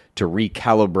algorithms to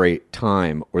recalibrate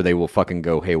time or they will fucking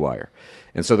go haywire.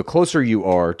 And so the closer you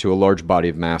are to a large body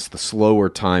of mass, the slower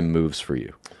time moves for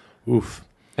you. Oof.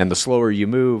 And the slower you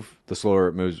move, the slower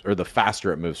it moves, or the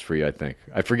faster it moves for you, I think.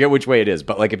 I forget which way it is,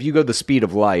 but like if you go the speed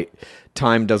of light,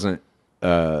 time doesn't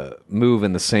move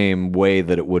in the same way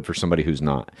that it would for somebody who's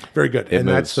not. Very good. It And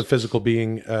moves. that's the physical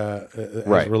being as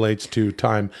Right. relates to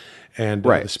time and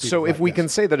Right. the speed So of if light, we yes. can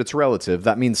say that it's relative,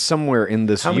 that means somewhere in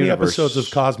this How many universe... episodes of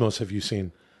Cosmos have you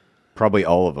seen? Probably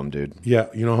all of them, dude. Yeah,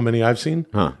 you know how many I've seen?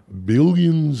 Huh.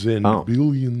 Billions and Oh,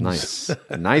 billions. Nice.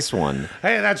 Nice one.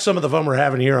 Hey, that's some of the fun we're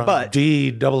having here on But-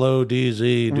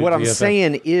 DOODZ. What I'm DFM.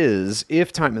 saying is,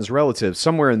 if time is relative,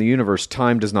 somewhere in the universe,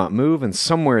 time does not move, and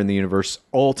somewhere in the universe,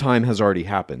 all time has already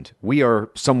happened. We are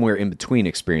somewhere in between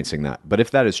experiencing that. But if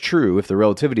that is true, if the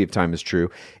relativity of time is true,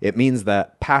 it means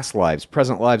that past lives,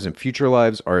 present lives, and future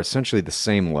lives are essentially the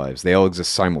same lives. They all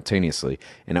exist simultaneously,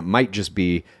 and it might just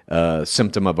be a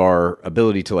symptom of our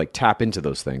ability to like tap into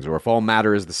those things. Or if all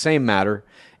matter is the same matter,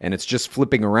 and it's just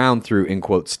flipping around through, in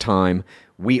quotes, time,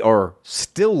 we are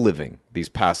still living these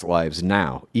past lives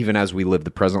now, even as we live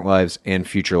the present lives and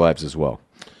future lives as well.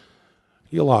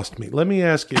 You lost me. Let me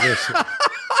ask you this.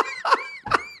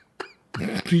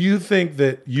 Do you think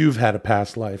that you've had a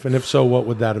past life? And if so, what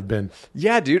would that have been?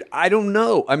 Yeah, dude, I don't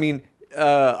know. I mean,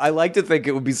 I like to think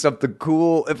it would be something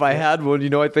cool if I had one. You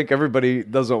know, I think everybody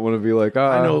doesn't want to be like,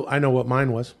 I know what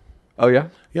mine was. Oh, yeah?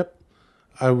 Yep.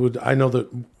 I know that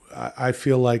I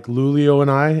feel like Lulio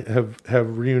and I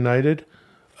have reunited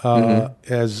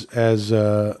as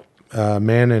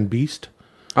man and beast,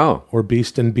 Oh, or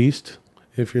beast and beast,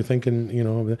 if you're thinking, you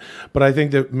know. But I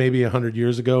think that maybe 100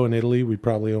 years ago in Italy, we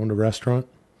probably owned a restaurant.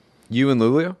 you and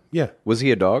Lulio? Yeah. Was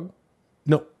he a dog?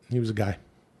 No, he was a guy.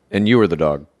 And you were the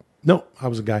dog? No, I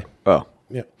was a guy. Oh.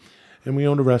 Yeah. And we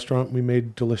owned a restaurant. We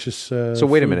made delicious So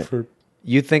wait a food minute.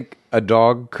 You think a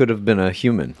dog could have been a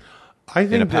human I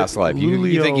think in a past that life? You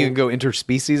think you Lulio- can go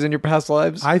interspecies in your past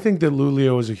lives? I think that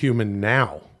Lulio is a human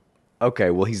now. Okay,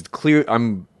 well, he's clear.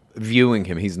 I'm viewing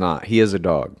him. He's not. He is a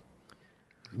dog.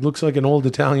 Looks like an old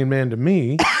Italian man to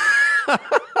me.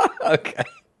 Okay.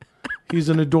 He's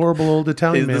an adorable old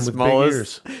Italian He's man the with big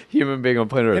ears. smallest human being on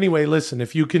planet Earth. Anyway, listen,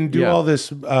 if you can do Yeah. all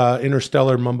this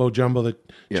interstellar mumbo jumbo that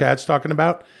Chad's talking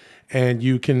about, and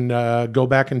you can go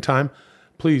back in time,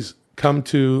 please come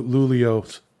to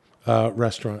Lulio's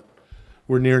restaurant.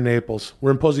 We're near Naples.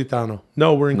 We're in Positano.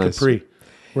 No, we're in Nice. Capri.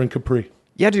 We're in Capri.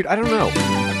 Yeah, dude, I don't know.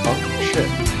 Oh, shit.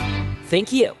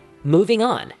 Thank you Moving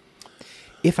on.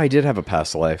 If I did have a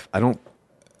past life, I don't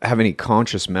have any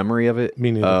conscious memory of it.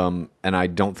 Me neither. And I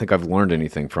don't think I've learned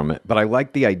anything from it. But I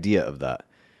like the idea of that.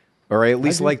 Or I at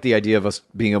least like the idea of us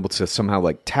being able to somehow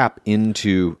like tap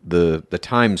into the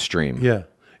time stream. Yeah.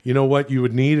 You know what you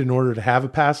would need in order to have a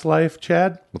past life,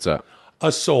 Chad? What's that?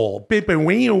 A soul. No,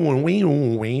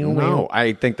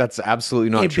 I think that's absolutely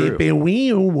not true.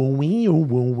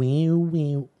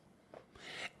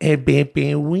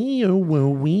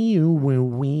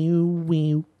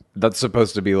 That's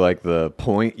supposed to be like the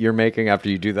point you're making after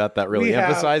you do that. That really We have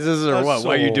emphasizes, or a what?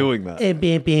 Why are you soul. doing that?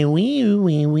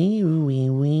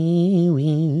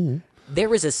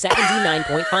 There is a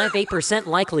 79.58%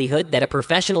 likelihood that a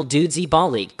professional dudesy ball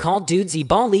league called Dudesy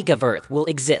Ball League of Earth will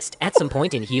exist at some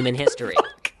point in human history.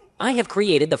 I have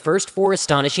created the first 4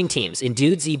 astonishing teams in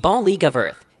Dudesy Ball League of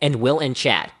Earth, and Will and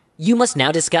Chad, you must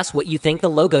now discuss what you think the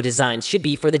logo designs should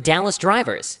be for the Dallas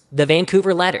Drivers, the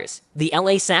Vancouver Letters, the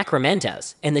LA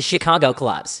Sacramentos, and the Chicago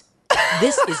Clubs.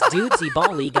 This is Dudesy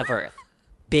Ball League of Earth.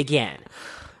 Begin.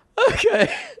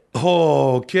 Okay.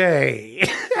 Okay.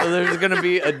 So there's going to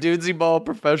be a Dudesy Ball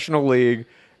professional league,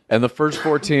 and the first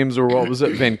 4 teams are, what was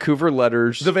it? Vancouver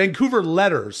Letters. The Vancouver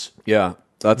Letters. Yeah.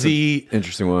 That's The an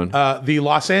interesting one. The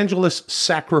Los Angeles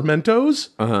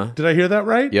Sacramentos. Did I hear that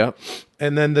right? Yep.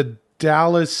 And then the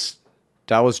Dallas,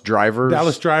 Dallas Drivers.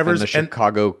 Dallas Drivers And the and-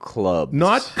 Chicago Clubs.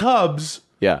 not Cubs,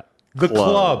 Yeah. the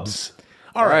clubs.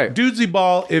 All right, right. Dudesy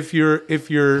Ball. If you're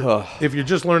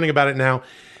just learning about it now,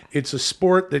 it's a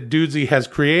sport that Dudesy has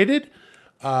created.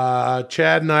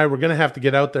 Chad and I were going to have to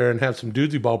get out there and have some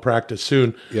Dudesy Ball practice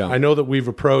soon. Yeah. I know that we've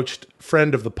approached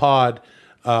friend of the pod,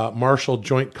 Marshall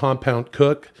Joint Compound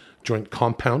Cook,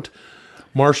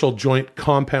 Marshall Joint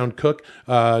Compound Cook,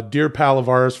 dear pal of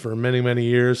ours for many, many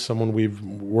years, someone we've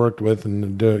worked with,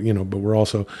 and but we're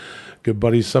also good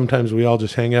buddies. Sometimes we all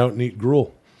just hang out and eat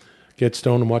gruel, get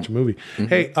stoned and watch a movie.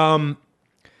 Hey, Dudesy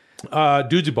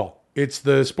Ball. It's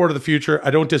the sport of the future.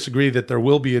 I don't disagree that there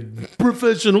will be a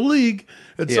professional league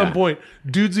at some point.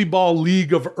 Dudesy Ball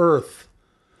League of Earth.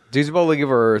 Dudesy Ball League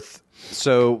of Earth.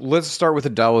 So let's start with the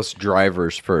Dallas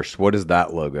Drivers first. What is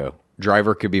that logo?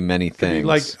 Driver could be many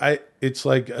things. It's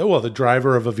like the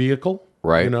driver of a vehicle,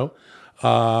 Right.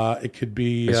 It could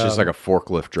be It's just like a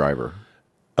forklift driver.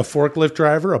 a forklift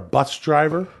driver, a bus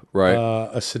driver, Right.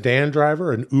 A sedan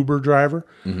driver, an Uber driver.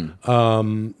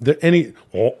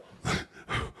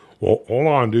 Well, hold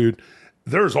on, dude.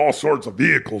 There's all sorts of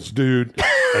vehicles, dude,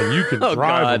 and you can drive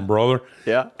God. them, brother.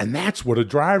 Yeah. And that's what a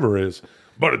driver is.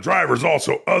 But a driver's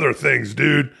also other things,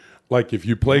 dude. Like if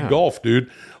you play golf,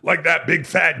 dude. Like that big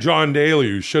fat John Daly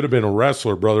who should have been a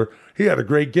wrestler, brother. He had a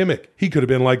great gimmick. He could have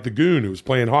been like the goon who was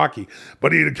playing hockey,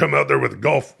 but he'd have come out there with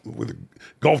a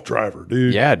golf driver,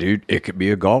 dude. Yeah, dude. It could be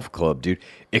a golf club, dude.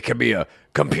 It could be a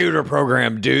computer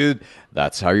program, dude.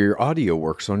 That's how your audio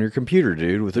works on your computer,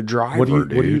 dude, with a driver,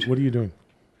 dude. What are you doing?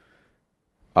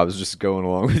 I was just going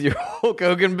along with your Hulk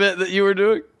Hogan bit that you were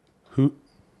doing.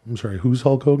 I'm sorry, who's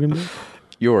Hulk Hogan? Dude?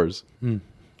 Yours. I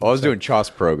was doing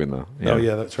Chos Progan, though. Oh,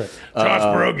 yeah, that's right. Josh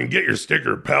Perogan, get your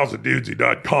sticker at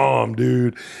palsatdudesy.com,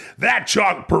 dude. That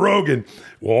Chuck Perogan,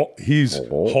 well, he's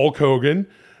Hulk Hogan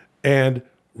and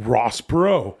Ross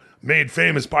Perot, made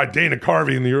famous by Dana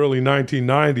Carvey in the early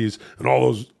 1990s and all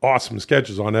those awesome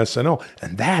sketches on SNL.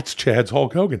 And that's Chad's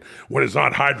Hulk Hogan, when it's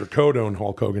not hydrocodone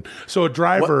Hulk Hogan. So a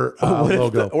driver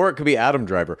logo. Or it could be Adam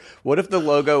Driver. What if the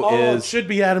logo It is... should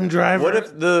be Adam Driver. What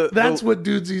if That's what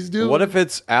Dudesy's do. What if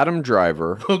it's Adam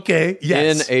Driver... Okay,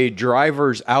 yes. in a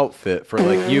driver's outfit for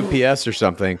like UPS or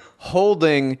something,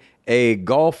 holding a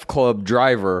golf club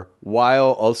driver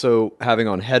while also having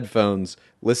on headphones,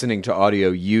 listening to audio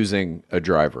using a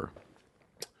driver.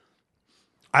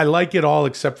 I like it all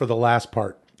except for the last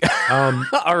part.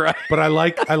 All right. But I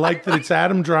like that it's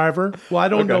Adam Driver. Well, I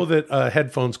don't know that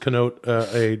headphones connote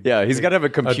a Yeah, he's got to have a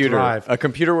computer. drive. A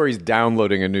computer where he's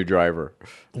downloading a new driver.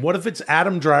 What if it's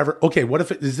Adam Driver? Okay, what if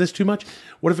is this too much?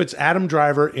 What if it's Adam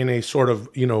Driver in a sort of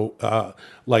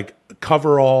like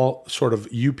coverall sort of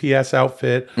UPS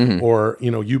outfit, or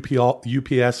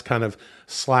UPS kind of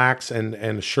slacks and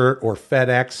a shirt, or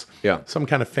FedEx, some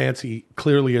kind of fancy,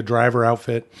 clearly a driver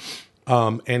outfit,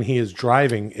 and he is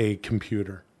driving a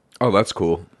computer. Oh, that's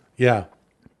cool. Yeah.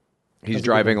 He's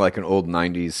driving like an old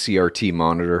 90s CRT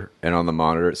monitor, and on the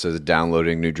monitor it says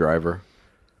downloading new driver.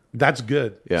 That's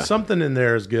good. Yeah. Something in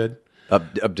there is good.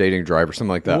 Updating driver, something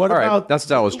like that. What All right, about that's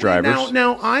Dallas Drivers.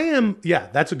 Now I am. Yeah,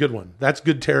 that's a good one. That's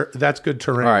good. That's good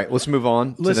terrain. All right, let's move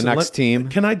on to the next team.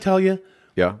 Can I tell you?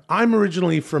 Yeah. I'm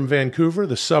originally from Vancouver,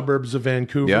 the suburbs of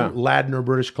Vancouver, Yeah. Ladner,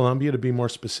 British Columbia, to be more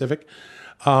specific.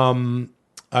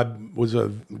 I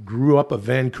grew up a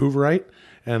Vancouverite,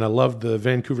 and I loved the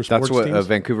Vancouver sports That's what teams. a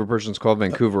Vancouver person's called,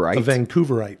 Vancouverite. A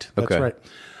Vancouverite. That's Okay. right.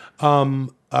 I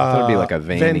thought it'd be like a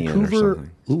Vanian or Vancouver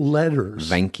something. letters.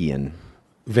 Vankian.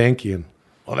 Vankian.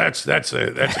 Well, that's a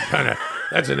kind of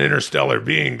that's an interstellar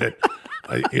being that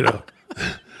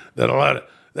that a lot of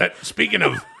that. Speaking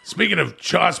of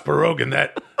Josh Pirogan,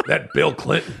 that Bill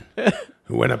Clinton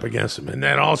who went up against him, and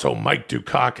then also Mike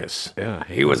Dukakis. Yeah,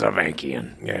 he was a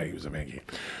Vankian. Yeah, he was a Vankian.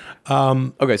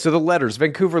 Okay, so the letters,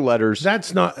 Vancouver letters.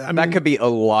 That's not. I mean, that could be a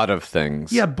lot of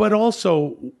things. yeah, but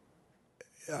also,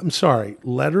 I'm sorry,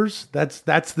 letters. That's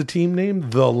the team name.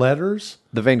 The letters.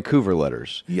 The Vancouver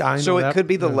letters. Yeah, I know so it that, could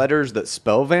be the yeah. letters that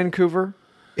spell Vancouver.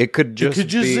 It could just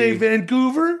be, say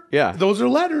Vancouver. Yeah. those are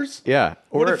letters. Yeah.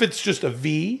 What Or if it's just a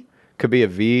V could be a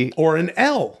V. or an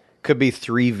L? Could be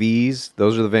 3 V's.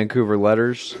 Those are the Vancouver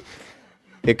letters.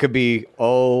 It could be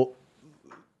all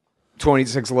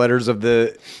 26 letters of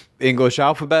the English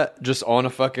alphabet just on a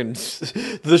fucking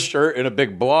the shirt in a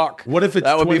big block. What if it's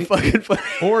that would 20 be fucking funny.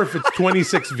 Or if it's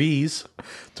 26 V's.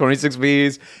 26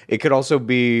 V's. It could also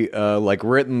be like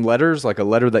written letters, like a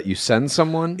letter that you send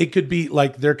someone. It could be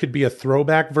like there could be a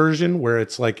throwback version where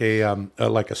it's like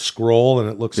a scroll and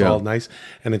it looks Yeah. all nice,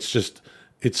 and it's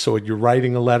so you're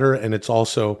writing a letter and it's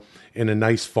also in a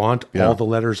nice font, Yeah. all the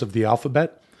letters of the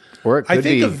alphabet. Or it could I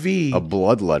think be a V. a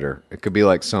blood letter. It could be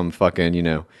like some fucking,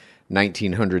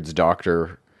 1900s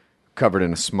doctor covered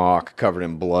in a smock, covered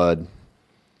in blood.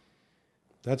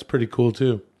 That's pretty cool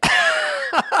too.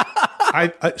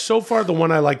 I so far the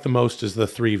one I like the most is the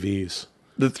 3 V's.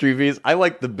 The 3 V's. I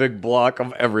like the big block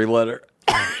of every letter.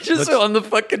 Just on the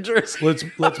fucking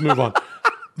jersey. Let's move on.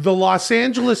 The Los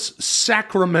Angeles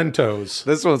Sacramentos.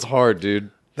 This one's hard,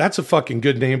 dude. That's a fucking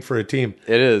good name for a team.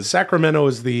 It is. Sacramento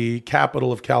is the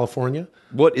capital of California.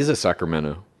 What is a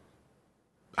Sacramento?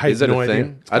 I Is have it no a idea.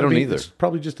 thing? It's I gotta don't be- either. It's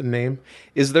probably just a name.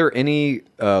 Is there any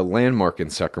landmark in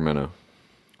Sacramento?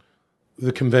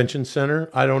 The convention center?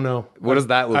 I don't know. What does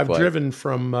that look I've like? driven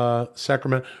from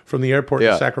Sacramento, from the airport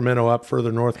Yeah. to Sacramento up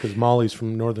further north because Molly's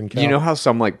from Northern Cal. You know how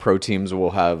some like pro teams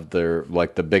will have their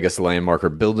like the biggest landmark or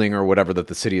building or whatever that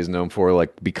the city is known for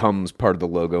like becomes part of the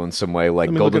logo in some way. Like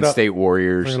me look Golden it up. State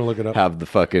Warriors I'm gonna look it up. have the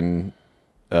fucking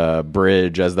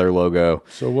bridge as their logo.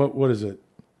 So what is it?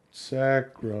 Yeah,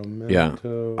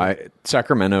 Sacramento.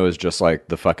 Sacramento is just like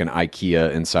the fucking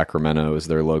IKEA in Sacramento is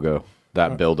their logo.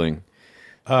 That building,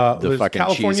 the there's fucking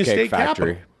California Cheesecake State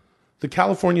Factory. Capitol. The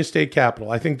California State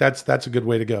Capitol. I think that's a good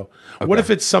way to go. What if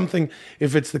it's something?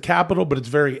 If it's the Capitol, but it's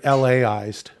very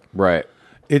LA-ized. Right,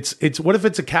 It's what if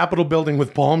it's a Capitol building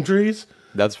with palm trees?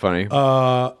 that's funny.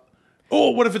 Oh,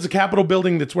 what if it's a Capitol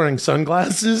building that's wearing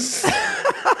sunglasses?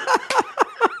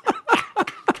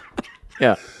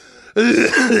 yeah,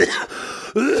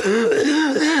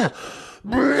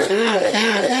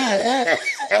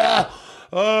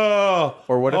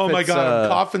 Or what if oh my it's, god, I'm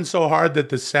coughing so hard that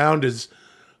the sound is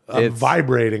It's-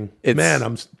 vibrating. it's- Man,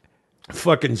 I'm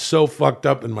fucking so fucked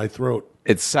up in my throat.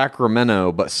 it's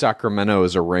Sacramento, but Sacramento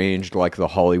is arranged like the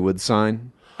Hollywood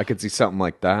sign. I could see something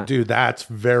like that. Dude, that's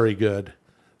very good.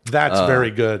 That's very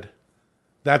good.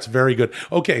 That's very good.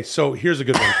 Okay, so here's a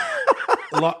good one.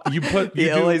 The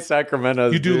LA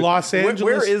Sacramentos. you do dude. Los Angeles?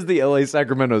 Where is the LA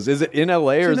Sacramentos? Is it in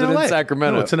LA or is it in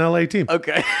Sacramento? No, it's an LA team.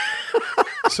 Okay.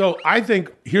 So I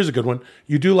think here's a good one.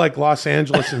 You do like Los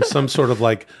Angeles in some sort of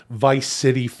like Vice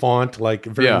City font, like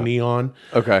very Yeah. neon.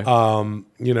 Okay. And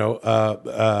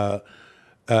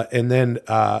then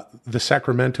the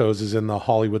Sacramentos is in the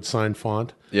Hollywood sign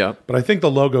font. Yeah. But I think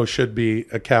the logo should be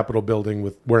a Capitol building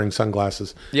with wearing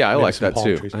sunglasses. Yeah, I Maybe like some that palm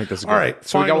too. trees. I think that's all good. right.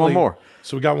 So we got one finally- more.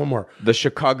 So we got one more. The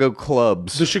Chicago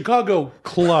Clubs. The Chicago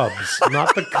Clubs,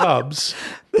 not the Cubs.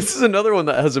 This is another one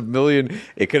that has a million.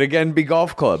 It could again be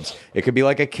golf clubs. It could be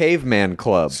like a caveman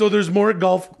club. So there's more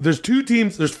golf. There's 2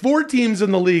 teams. There's 4 teams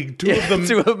in the league. Two of them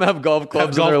Two of them have golf have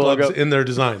clubs golf in their clubs logo. in their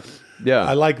design. Yeah.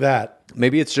 I like that.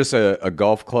 Maybe it's just a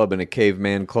golf club and a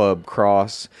caveman club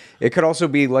cross. It could also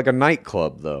be like a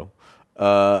nightclub, though.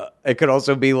 It could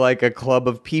also be like a club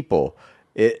of people.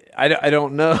 I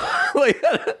don't know. Like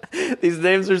these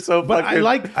names are so But fucking.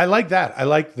 I like that. I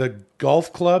like the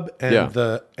golf club and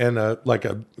Yeah. like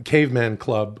a caveman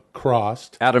club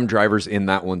crossed. Adam Driver's in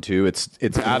that one too. It's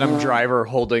Adam Driver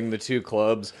holding the 2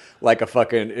 clubs like a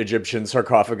fucking Egyptian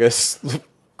sarcophagus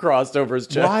crossed over his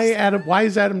chest. Why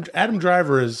is Adam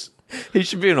Driver is He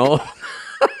should be in all.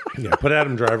 yeah, put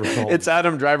Adam Driver film. It's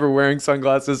Adam Driver wearing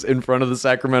sunglasses in front of the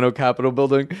Sacramento Capitol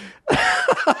building.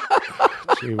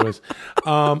 He was.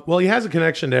 Well, he has a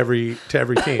connection to every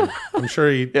team. I'm sure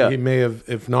he Yeah. may have,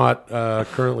 if not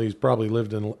currently, he's probably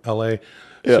lived in L.A.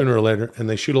 sooner or later, and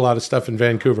they shoot a lot of stuff in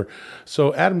Vancouver.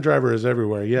 So Adam Driver is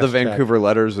everywhere. Yes, The Jack. Vancouver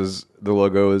letters is the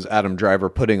logo is Adam Driver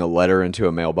putting a letter into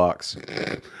a mailbox.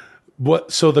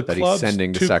 What? So the That he's clubs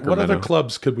sending to What Sacramento. other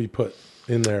clubs could we put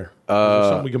in there? Is there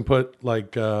something we can put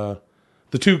like the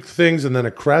two things and then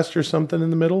a crest or something in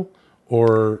the middle,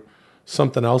 or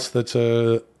something else that's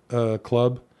a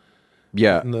club?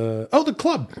 Yeah. The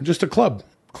club, just a club.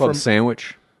 Club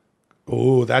sandwich.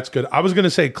 Oh, that's good. I was going to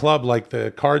say club like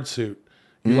the card suit.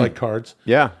 You like cards?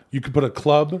 Yeah. You could put a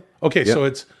club. Okay, so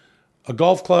it's a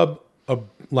golf club,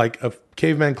 like a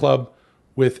caveman club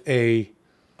with a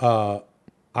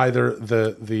either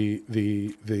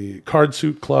the card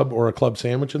suit club or a club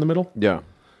sandwich in the middle. Yeah.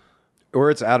 Or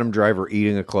it's Adam Driver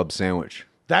eating a club sandwich.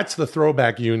 That's the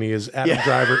throwback uni is Adam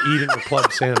Driver eating a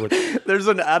club sandwich. There's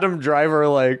an Adam Driver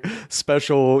like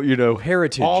special,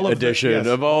 heritage edition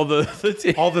of all the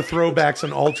All the throwbacks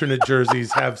and alternate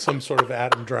jerseys have some sort of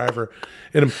Adam Driver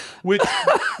in them. Which,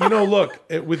 look,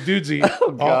 with Dudesy,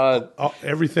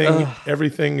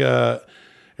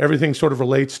 everything sort of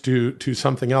relates to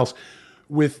something else.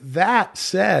 With that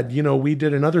said, we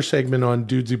did another segment on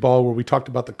Dudesy Ball where we talked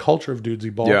about the culture of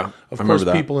Dudesy Ball. Yeah, of I course, remember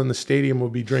that. people in the stadium will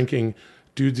be drinking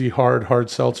Dudesy hard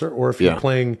seltzer, or if you're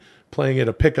playing at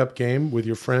a pickup game with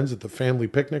your friends at the family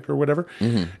picnic or whatever.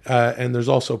 And there's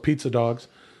also pizza dogs.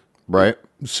 right.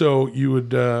 So you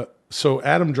would, so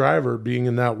Adam Driver being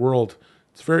in that world,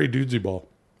 it's very Dudesy Ball.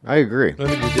 I agree. I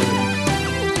think we did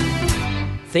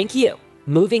it. Thank you.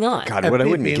 Moving on. God, what I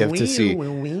wouldn't give to see.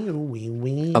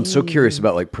 I'm so curious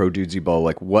about like pro dudesy ball.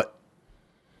 Like what,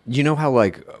 how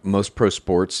like most pro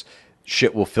sports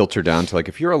shit will filter down to like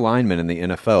if you're a lineman in the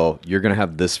NFL, you're going to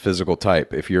have this physical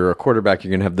type. If you're a quarterback, you're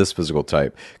going to have this physical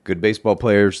type. Good baseball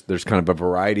players, there's kind of a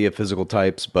variety of physical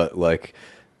types, but like,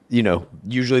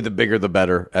 usually the bigger the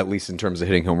better, at least in terms of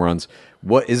hitting home runs.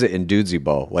 What is it in dudesy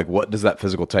ball? Like, what does that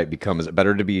physical type become? Is it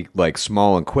better to be like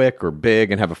small and quick or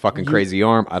big and have a fucking crazy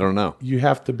arm? I don't know. You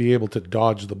have to be able to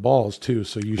dodge the balls too,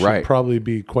 so you should probably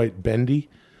be quite bendy.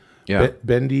 Yeah.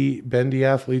 Bendy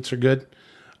athletes are good.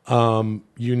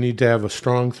 You need to have a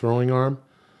strong throwing arm.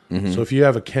 So if you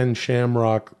have a Ken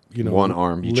Shamrock, One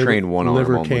arm. You train one arm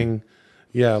Liver only. King,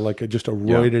 like just a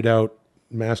roided out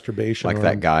masturbation Like arm.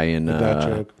 that guy in that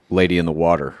joke. Lady in the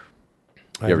Water.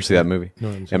 You ever see that movie? No,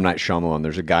 I haven't seen M. Night Shyamalan.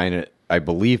 There's a guy in it, I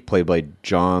believe played by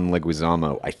John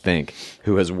Leguizamo, I think,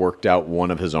 who has worked out one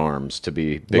of his arms to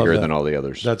be bigger that. than all the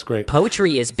others. That's great.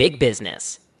 Poetry is big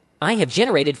business. I have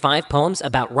generated 5 poems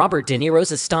about Robert De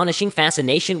Niro's astonishing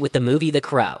fascination with the movie The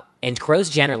Crow, and crows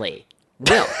generally.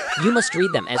 Will, you must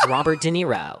read them as Robert De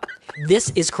Niro. This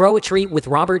is Crowetry with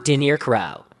Robert De Niro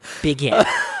Crow. Begin.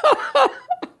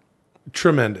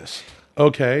 Tremendous.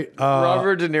 Okay.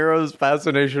 Robert De Niro's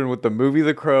fascination with the movie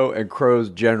The Crow and crows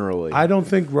generally. I don't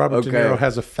think Robert De Okay. Niro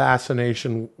has a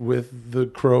fascination with the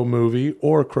Crow movie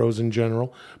or crows in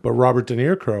general, but Robert De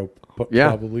Niro Crow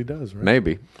probably does, right?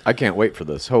 Maybe. I can't wait for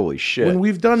this. Holy shit. When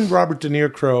we've done Robert De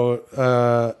Niro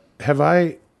Crow,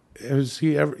 has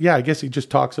he ever? Yeah, I guess he just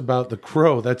talks about the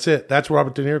crow. That's it. That's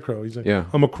Robert De Niro Crow. He's like, Yeah.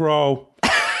 I'm a crow.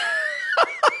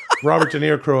 Robert De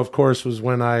Niro Crow, of course, was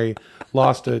when I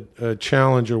lost a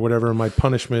challenge or whatever. And my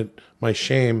punishment, my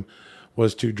shame,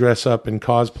 was to dress up and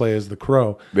cosplay as the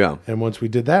Crow. Yeah. And once we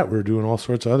did that, we were doing all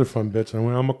sorts of other fun bits. And I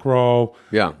went, I'm a crow.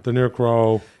 Yeah. De Niro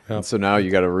Crow. Yeah. So now you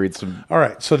got to read some. All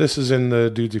right. So this is in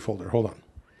the Dudesy folder. Hold on.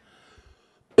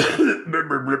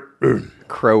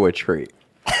 Crowetry.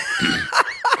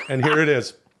 And here it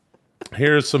is.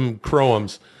 Here's some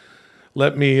crowums.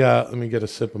 Let me get a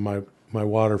sip of my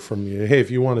water from you. Hey,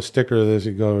 if you want a sticker of this,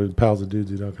 you go to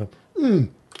palsofdudesy.com.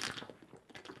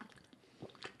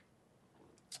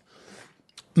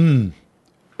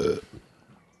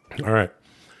 All right.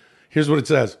 Here's what it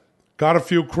says. Got a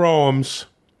few crowums.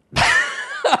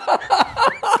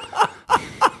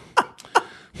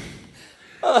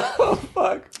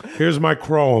 Fuck. Here's my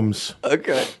crowums.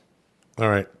 Okay. All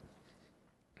right.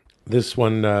 This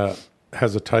one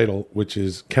has a title, which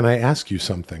is "Can I Ask You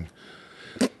Something?"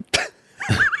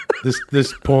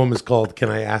 This poem is called "Can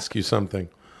I Ask You Something?"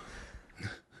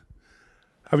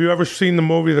 Have you ever seen the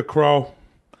movie The Crow?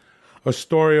 A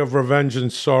story of revenge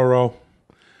and sorrow,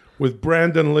 with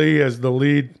Brandon Lee as the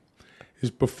lead. His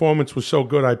performance was so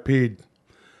good I peed.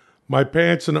 My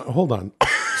pants and hold on.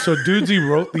 So Dudesy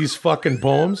wrote these fucking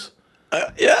poems?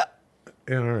 Yeah.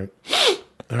 Yeah,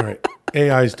 all right.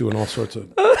 AI's doing all sorts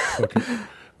of fucking...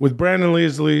 With Brandon Lee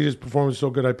as the lead, his performance was so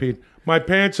good I peed. My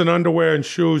pants and underwear and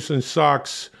shoes and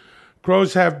socks.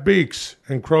 Crows have beaks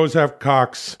and crows have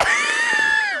cocks.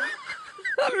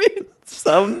 I mean,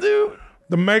 some do.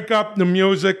 The makeup, the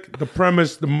music, the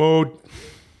premise, the mood.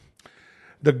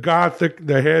 the gothic,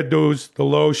 the hairdos, the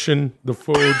lotion, the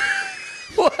food.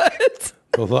 What?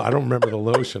 I don't remember the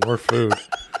lotion or food.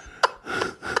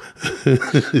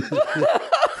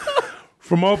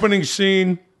 From opening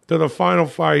scene to the final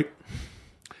fight,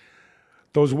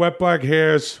 those wet black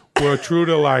hairs were a true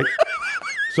delight.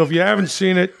 So if you haven't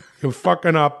seen it, you're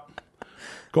fucking up.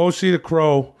 Go see The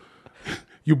Crow,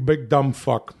 you big dumb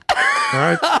fuck. All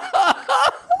right?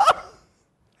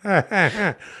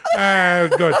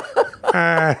 Good.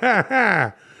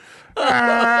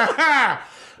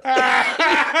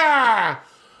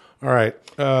 All right.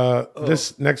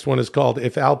 This next one is called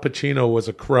If Al Pacino Was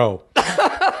a Crow.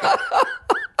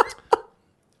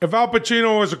 If Al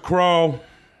Pacino was a crow,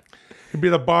 he'd be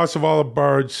the boss of all the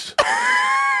birds,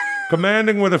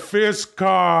 commanding with a fierce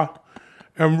car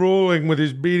and ruling with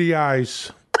his beady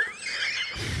eyes.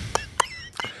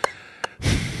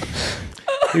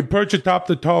 He'd perch atop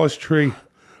the tallest tree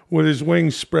with his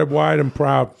wings spread wide and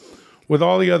proud, with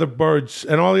all the other birds,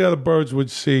 and all the other birds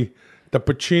would see that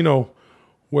Pacino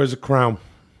wears a crown.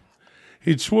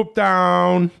 He'd swoop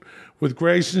down with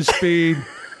grace and speed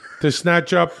to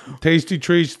snatch up tasty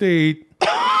trees to eat,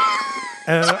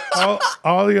 and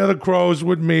all the other crows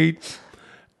would meet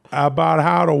about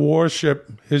how to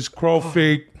worship his crow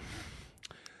feet.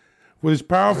 With his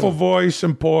powerful voice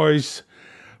and poise,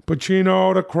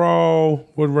 Pacino the Crow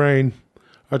would reign,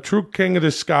 a true king of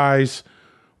the skies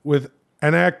with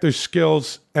an actor's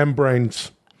skills and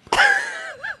brains.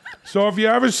 So if you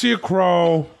ever see a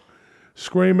crow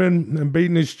screaming and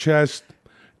beating his chest,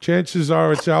 chances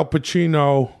are it's Al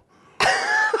Pacino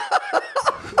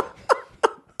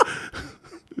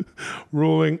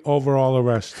ruling over all the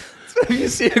rest. So if you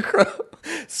see a crow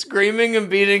screaming and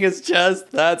beating his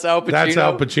chest, that's Al Pacino. That's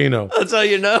Al Pacino. That's how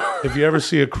you know. If you ever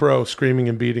see a crow screaming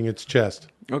and beating its chest.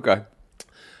 Okay.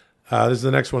 This is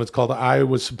the next one. It's called I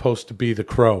Was Supposed to Be the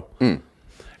Crow.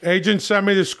 Agent sent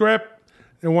me the script.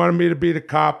 They wanted me to be the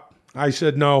cop. I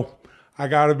said, no, I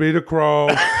got to be the crow.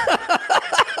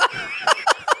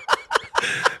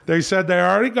 They said they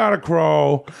already got a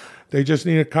crow. They just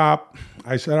need a cop.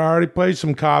 I said, I already played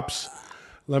some cops.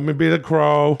 Let me be the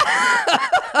crow.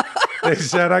 They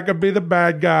said I could be the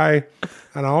bad guy.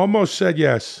 And I almost said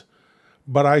yes.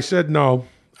 But I said no.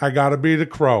 I got to be the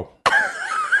crow.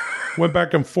 Went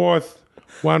back and forth.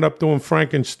 Wound up doing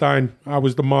Frankenstein. I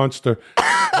was the monster.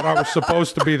 But I was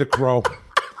supposed to be the crow.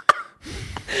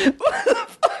 What the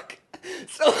fuck?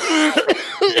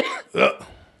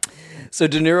 So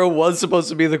De Niro was supposed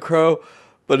to be the crow,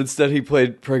 but instead he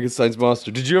played Frankenstein's monster.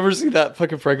 Did you ever see that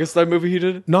fucking Frankenstein movie he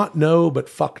did? Not no, but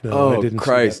fuck no. I Oh, didn't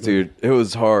Christ, see that movie. dude. It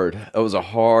was hard. That was a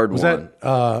hard Was one.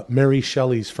 that Mary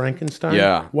Shelley's Frankenstein?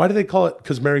 Yeah. Why do they call it?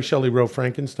 Because Mary Shelley wrote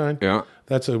Frankenstein? Yeah.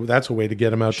 That's a way to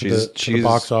get him out to the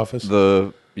box office.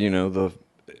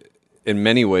 In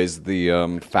many ways,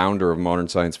 the founder of modern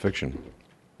science fiction.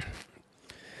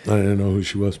 I didn't know who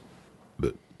she was.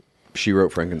 But She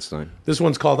wrote Frankenstein. this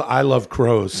one's called I Love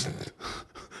Crows.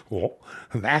 Well,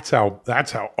 that's how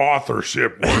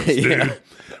authorship works, dude. Yeah.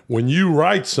 When you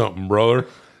write something, brother,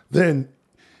 then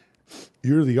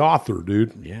you're the author,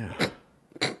 dude. Yeah.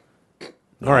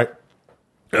 All right.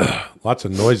 Lots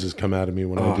of noises come out of me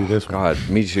when I do this one. God,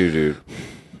 me too, dude.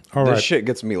 All This right. shit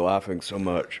gets me laughing so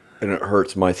much, and it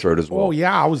hurts my throat as well. Oh,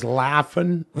 yeah, I was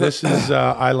laughing. This is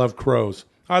I Love Crows.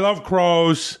 I love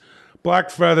crows, black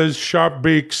feathers, sharp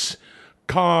beaks,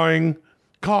 cawing,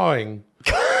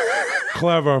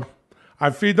 clever.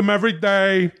 I feed them every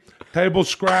day, table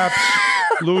scraps,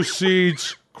 loose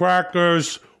seeds,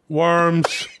 crackers,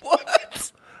 worms.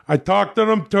 What? I talk to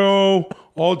them too,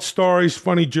 old stories,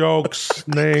 funny jokes,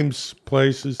 names,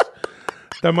 places.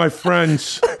 They're my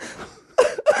friends.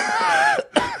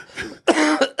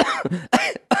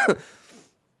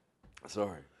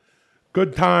 Sorry.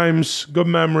 Good times, good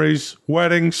memories,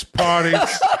 weddings,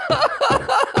 parties.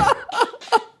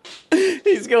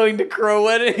 He's going to crow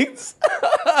weddings.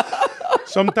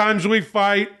 Sometimes we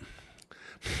fight.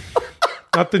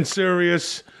 Nothing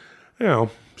serious. You know,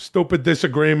 stupid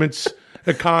disagreements,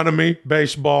 economy,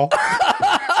 baseball.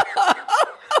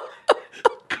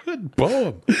 Good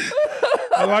poem.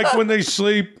 I like when they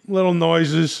sleep, little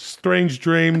noises, strange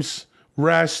dreams,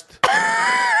 rest,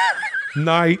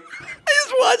 night.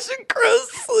 He's watching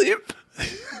crows sleep.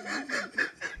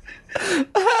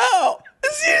 How?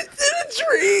 Is he in a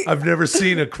tree? I've never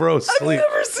seen a crow I've sleep.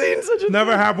 never seen such a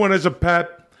Never thing. had one as a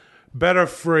pet. Better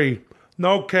free.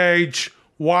 No cage.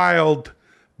 Wild.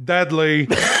 Deadly.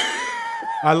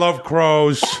 I love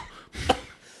crows.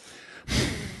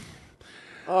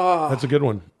 That's a good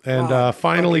one. And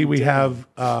finally, we have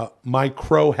my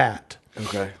crow hat.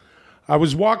 Okay. I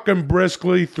was walking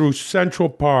briskly through Central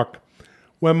Park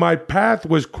when my path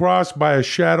was crossed by a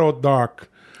shadow dark.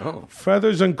 Oh.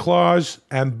 Feathers and claws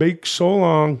and beak so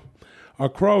long, a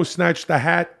crow snatched the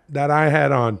hat that I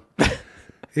had on.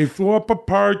 He flew up a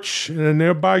perch in a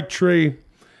nearby tree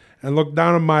and looked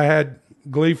down at my head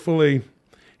gleefully.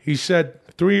 He said,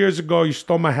 3 years ago, you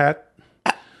stole my hat.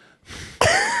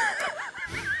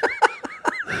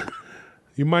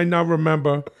 You might not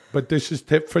remember, but this is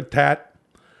tit for tat.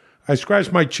 I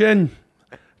scratched my chin,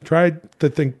 tried to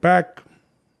think back,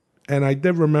 and I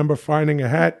did remember finding a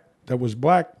hat that was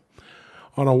black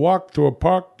on a walk through a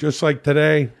park just like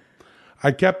today.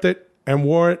 I kept it and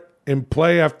wore it in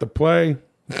play after play.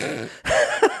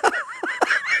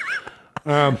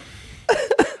 I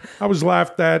was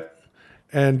laughed at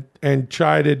and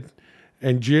chided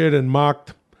and jeered and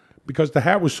mocked because the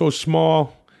hat was so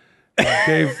small. It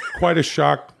gave quite a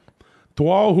shock. To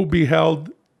all who beheld,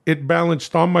 it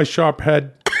balanced on my sharp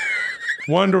head,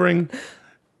 wondering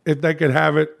if they could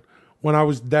have it when I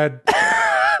was dead.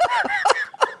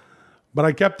 But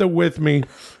I kept it with me,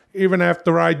 even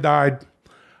after I died.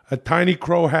 A tiny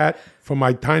crow hat for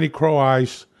my tiny crow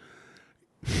eyes.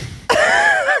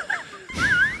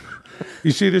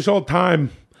 You see, this whole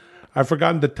time, I've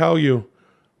forgotten to tell you,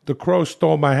 the crow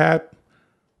stole my hat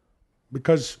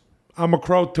because I'm a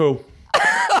crow too.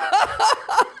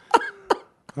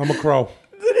 I'm a crow.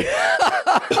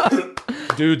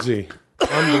 Dudesy.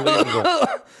 Unbelievable.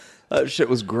 That shit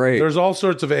was great. There's all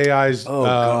sorts of AIs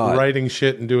God. writing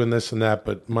shit and doing this and that,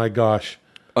 but my gosh.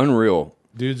 Unreal.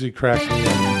 Dudesy cracks me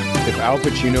up. If Al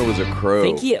Pacino was a crow,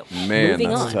 Thank you. Man, Moving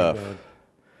that's on. tough.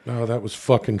 Oh, that was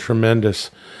fucking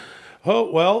tremendous. Oh,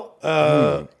 well,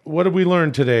 what did we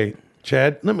learn today,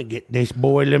 Chad? Let me get this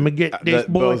boy. Let me get this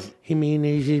that boy. both He mean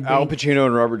easy. Al Pacino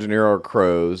and Robert De Niro are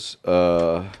crows.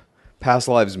 Past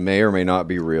lives may or may not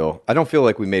be real. I don't feel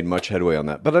like we made much headway on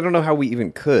that, but I don't know how we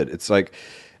even could. It's like,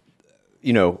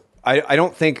 I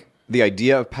don't think the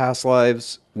idea of past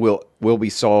lives will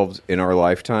be solved in our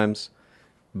lifetimes,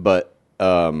 but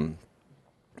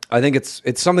I think it's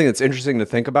something that's interesting to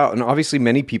think about. And obviously,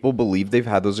 many people believe they've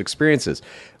had those experiences,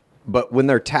 but when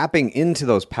they're tapping into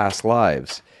those past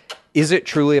lives, is it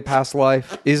truly a past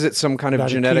life? Is it some kind of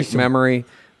Gotta genetic kiss 'em. memory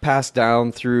passed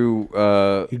down through?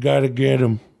 You gotta get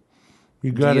him.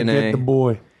 You gotta DNA. get the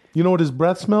boy. You know what his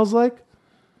breath smells like?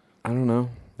 I don't know.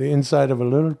 The inside of a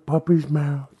little puppy's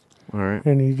mouth. All right.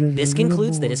 And he just This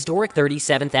concludes the historic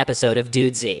 37th episode of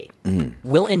Dudesy.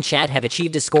 Will and Chad have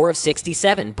achieved a score of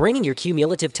 67, bringing your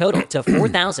cumulative total to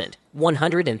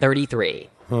 4,133.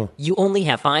 You only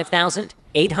have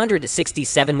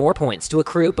 5,867 more points to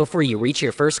accrue before you reach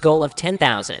your first goal of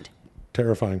 10,000.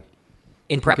 terrifying.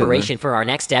 In preparation for our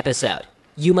next episode,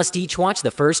 you must each watch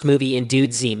the first movie in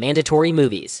Dudesy mandatory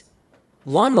movies.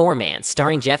 Lawnmower Man,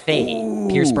 starring Jeff Fahey,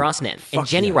 Pierce Brosnan, and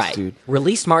Jenny yes, Wright, dude.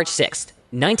 released March 6th,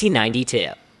 1992.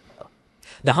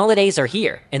 The holidays are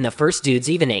here, and the first Dudes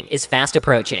evening is fast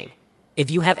approaching.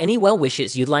 If you have any well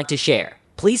wishes you'd like to share,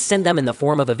 please send them in the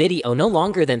form of a video no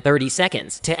longer than 30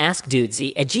 seconds to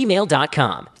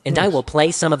askdudesy@gmail.com, and I will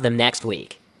play some of them next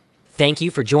week. Thank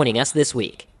you for joining us this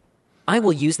week. I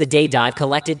will use the day dive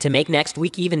collected to make next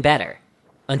week even better.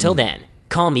 Until then,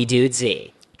 call me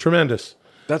Dudesy. Tremendous.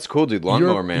 That's cool, dude.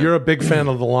 Lawnmower Man. You're a big fan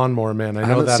of the Lawnmower Man. I know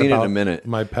haven't that seen it in about a minute.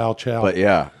 my pal Chow. But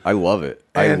yeah, I love it.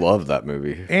 I And- love that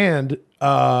movie. And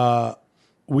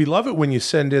we love it when you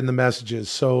send in the messages.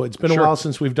 So it's been Sure. a while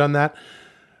since we've done that.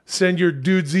 Send your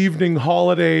Dudes Evening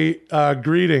holiday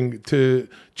greeting to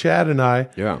Chad and I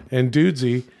Yeah. and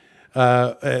Dudesy.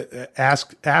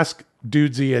 Ask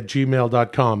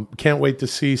dudesy@gmail.com. Can't wait to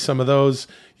see some of those.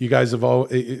 You guys have all,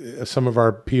 some of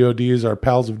our PODs, our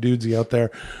pals of Dudesy out there,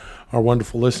 our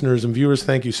wonderful listeners and viewers.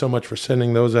 Thank you so much for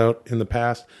sending those out in the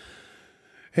past.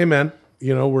 Hey, man,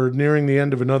 we're nearing the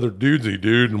end of another Dudesy,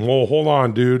 dude. And whoa, hold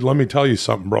on, dude. Let me tell you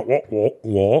something, bro.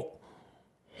 Whoa.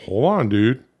 Hold on,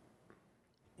 dude.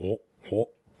 Hold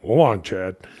on,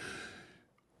 Chad.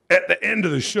 At the end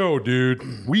of the show,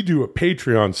 dude, we do a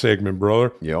Patreon segment,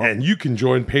 brother. Yep. And you can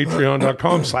join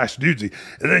patreon.com/dudesy.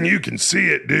 And then you can see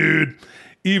it, dude.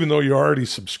 Even though you're already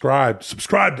subscribed.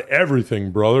 Subscribe to everything,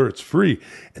 brother. It's free.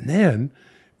 And then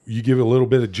you give a little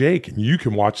bit of Jake and you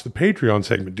can watch the Patreon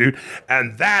segment, dude.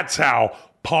 And that's how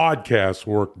podcasts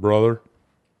work, brother.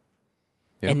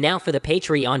 And now for the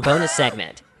Patreon bonus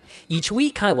segment. Each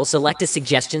week, I will select a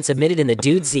suggestion submitted in the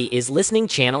Dudesy is listening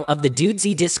channel of the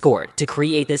Dudesy Discord to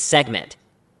create this segment.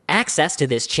 Access to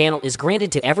this channel is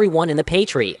granted to everyone in the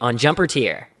Patreon jumper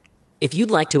tier. If you'd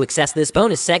like to access this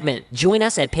bonus segment, join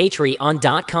us at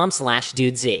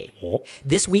patreon.com/Dudesy.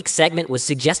 This week's segment was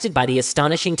suggested by the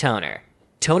astonishing Toner.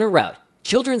 Toner wrote,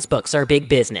 "Children's books are big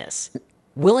business.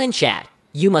 Will and Chad,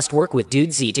 You must work with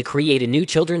Dude Z to create a new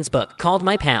children's book called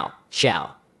My Pal,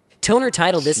 Chow. Toner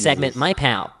titled this segment My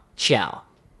Pal, Chow.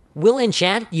 Will and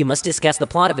Chad, you must discuss the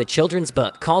plot of a children's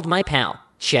book called My Pal,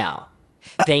 Chow.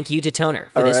 Thank you to Toner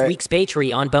for this week's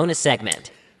Patreon bonus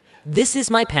segment. This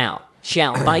is My Pal,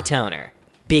 Chow by Toner.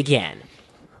 Begin.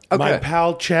 My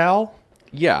pal Chow.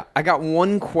 Yeah, I got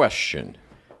one question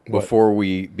before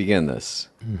we begin this.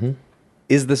 Mm-hmm.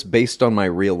 Is this based on my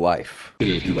real life?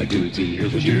 If you like Dude Z,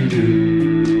 here's what you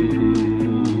do.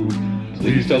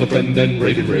 Please tell a friend and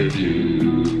rate and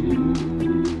review.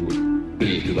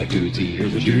 If you like Dude Z,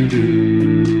 here's what you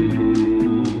do.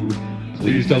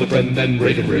 Please tell a friend and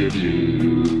rate and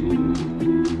review.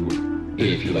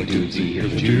 If you like Dude Z,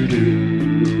 here's what you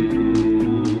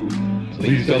do.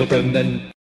 Please tell a friend and